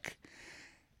back.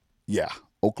 Yeah.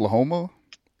 Oklahoma?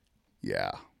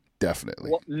 Yeah,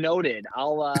 definitely. Well, noted.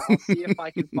 I'll see if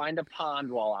I can find a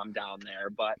pond while I'm down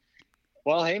there. But,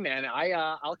 well, hey, man,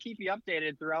 I'll keep you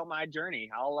updated throughout my journey.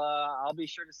 I'll be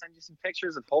sure to send you some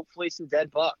pictures of hopefully some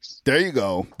dead bucks. There you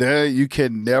go. There you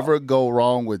can never go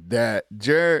wrong with that.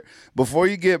 Jared, before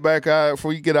you get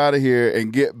out of here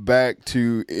and get back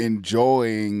to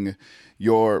enjoying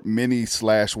your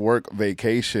mini/work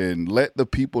vacation, let the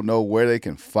people know where they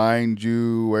can find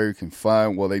you,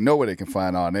 they know where they can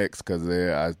find OnX because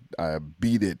I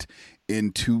beat it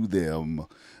into them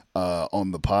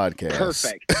on the podcast.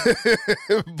 Perfect.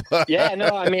 Yeah, no,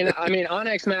 I mean,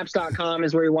 onxmaps.com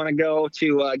is where you want to go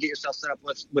to get yourself set up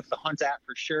with the Hunt app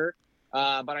for sure.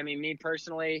 But I mean, me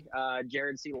personally,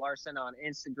 Jared C. Larsen on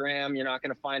Instagram. You're not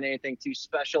going to find anything too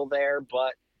special there,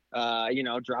 but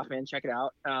drop in, check it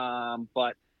out.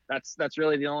 But that's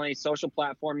really the only social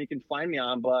platform you can find me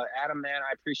on. But Adam, man,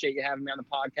 I appreciate you having me on the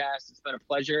podcast. It's been a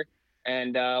pleasure.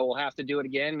 And we'll have to do it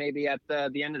again, maybe at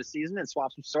the end of the season and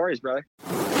swap some stories, brother.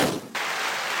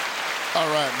 All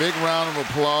right, big round of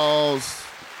applause.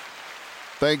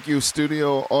 Thank you,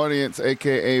 studio audience,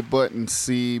 a.k.a. Button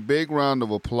C. Big round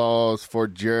of applause for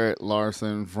Jared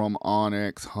Larsen from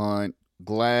OnX Hunt.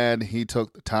 Glad he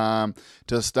took the time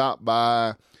to stop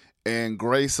by and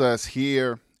grace us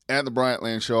here at the Bryant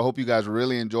Land Show. I hope you guys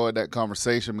really enjoyed that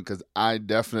conversation because I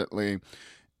definitely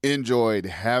enjoyed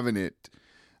having it.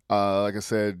 Like I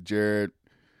said, Jared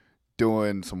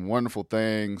doing some wonderful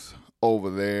things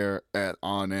over there at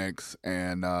OnX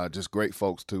and just great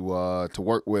folks to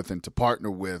work with and to partner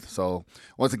with. So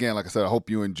once again, like I said, I hope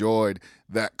you enjoyed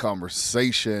that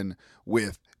conversation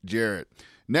with Jared.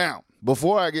 Now,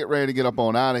 before I get ready to get up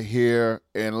on out of here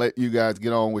and let you guys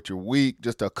get on with your week,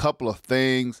 just a couple of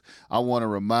things I want to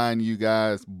remind you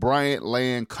guys.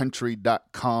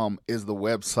 BryantLandCountry.com is the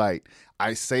website.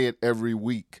 I say it every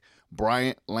week.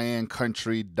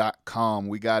 BryantLandCountry.com.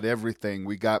 We got everything.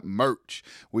 We got merch.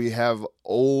 We have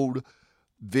old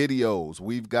videos.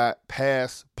 We've got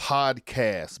past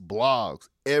podcasts, blogs.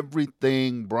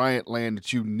 Everything Bryant Land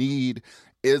that you need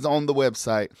is on the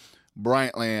website,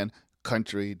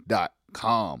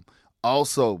 BryantLandCountry.com.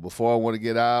 Also, before I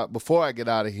get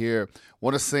out of here,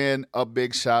 want to send a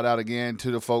big shout out again to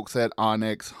the folks at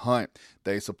OnX Hunt.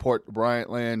 They support the Bryant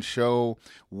Land Show.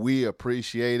 We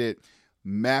appreciate it.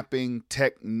 Mapping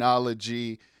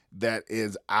technology that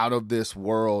is out of this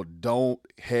world. Don't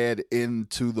head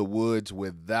into the woods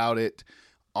without it.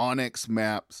 OnX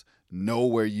Maps, know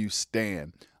where you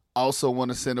stand. Also want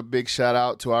to send a big shout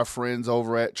out to our friends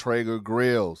over at Traeger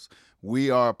Grills. We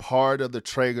are part of the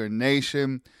Traeger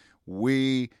Nation.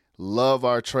 We love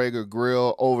our Traeger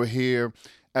Grill over here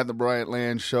at the Bryant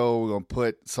Land Show. We're going to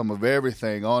put some of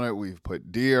everything on it. We've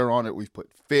put deer on it. We've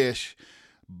put fish,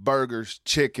 burgers,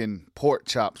 chicken, pork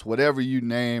chops, whatever you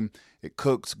name. It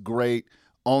cooks great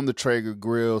on the Traeger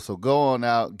Grill. So go on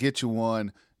out, get you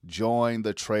one, join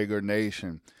the Traeger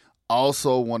Nation.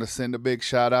 Also want to send a big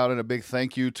shout out and a big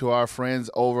thank you to our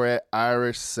friends over at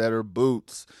Irish Setter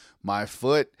Boots. My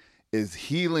foot is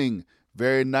healing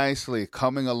very nicely,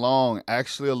 coming along,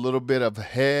 actually a little bit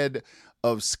ahead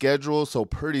of schedule. So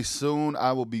pretty soon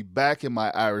I will be back in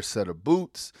my Irish Setter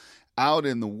Boots, out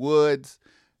in the woods,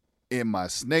 in my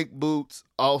snake boots.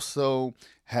 Also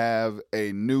have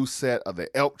a new set of the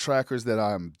elk trackers that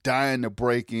I'm dying to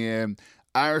break in.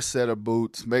 Irish Setter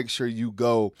Boots, make sure you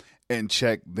go and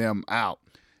check them out.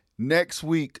 Next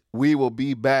week, we will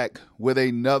be back with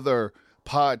another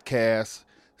podcast,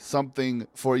 something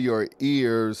for your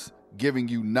ears, giving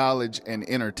you knowledge and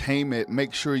entertainment.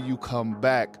 Make sure you come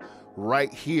back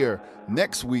right here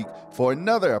next week for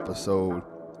another episode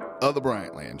of the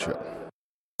Bryant Land Show.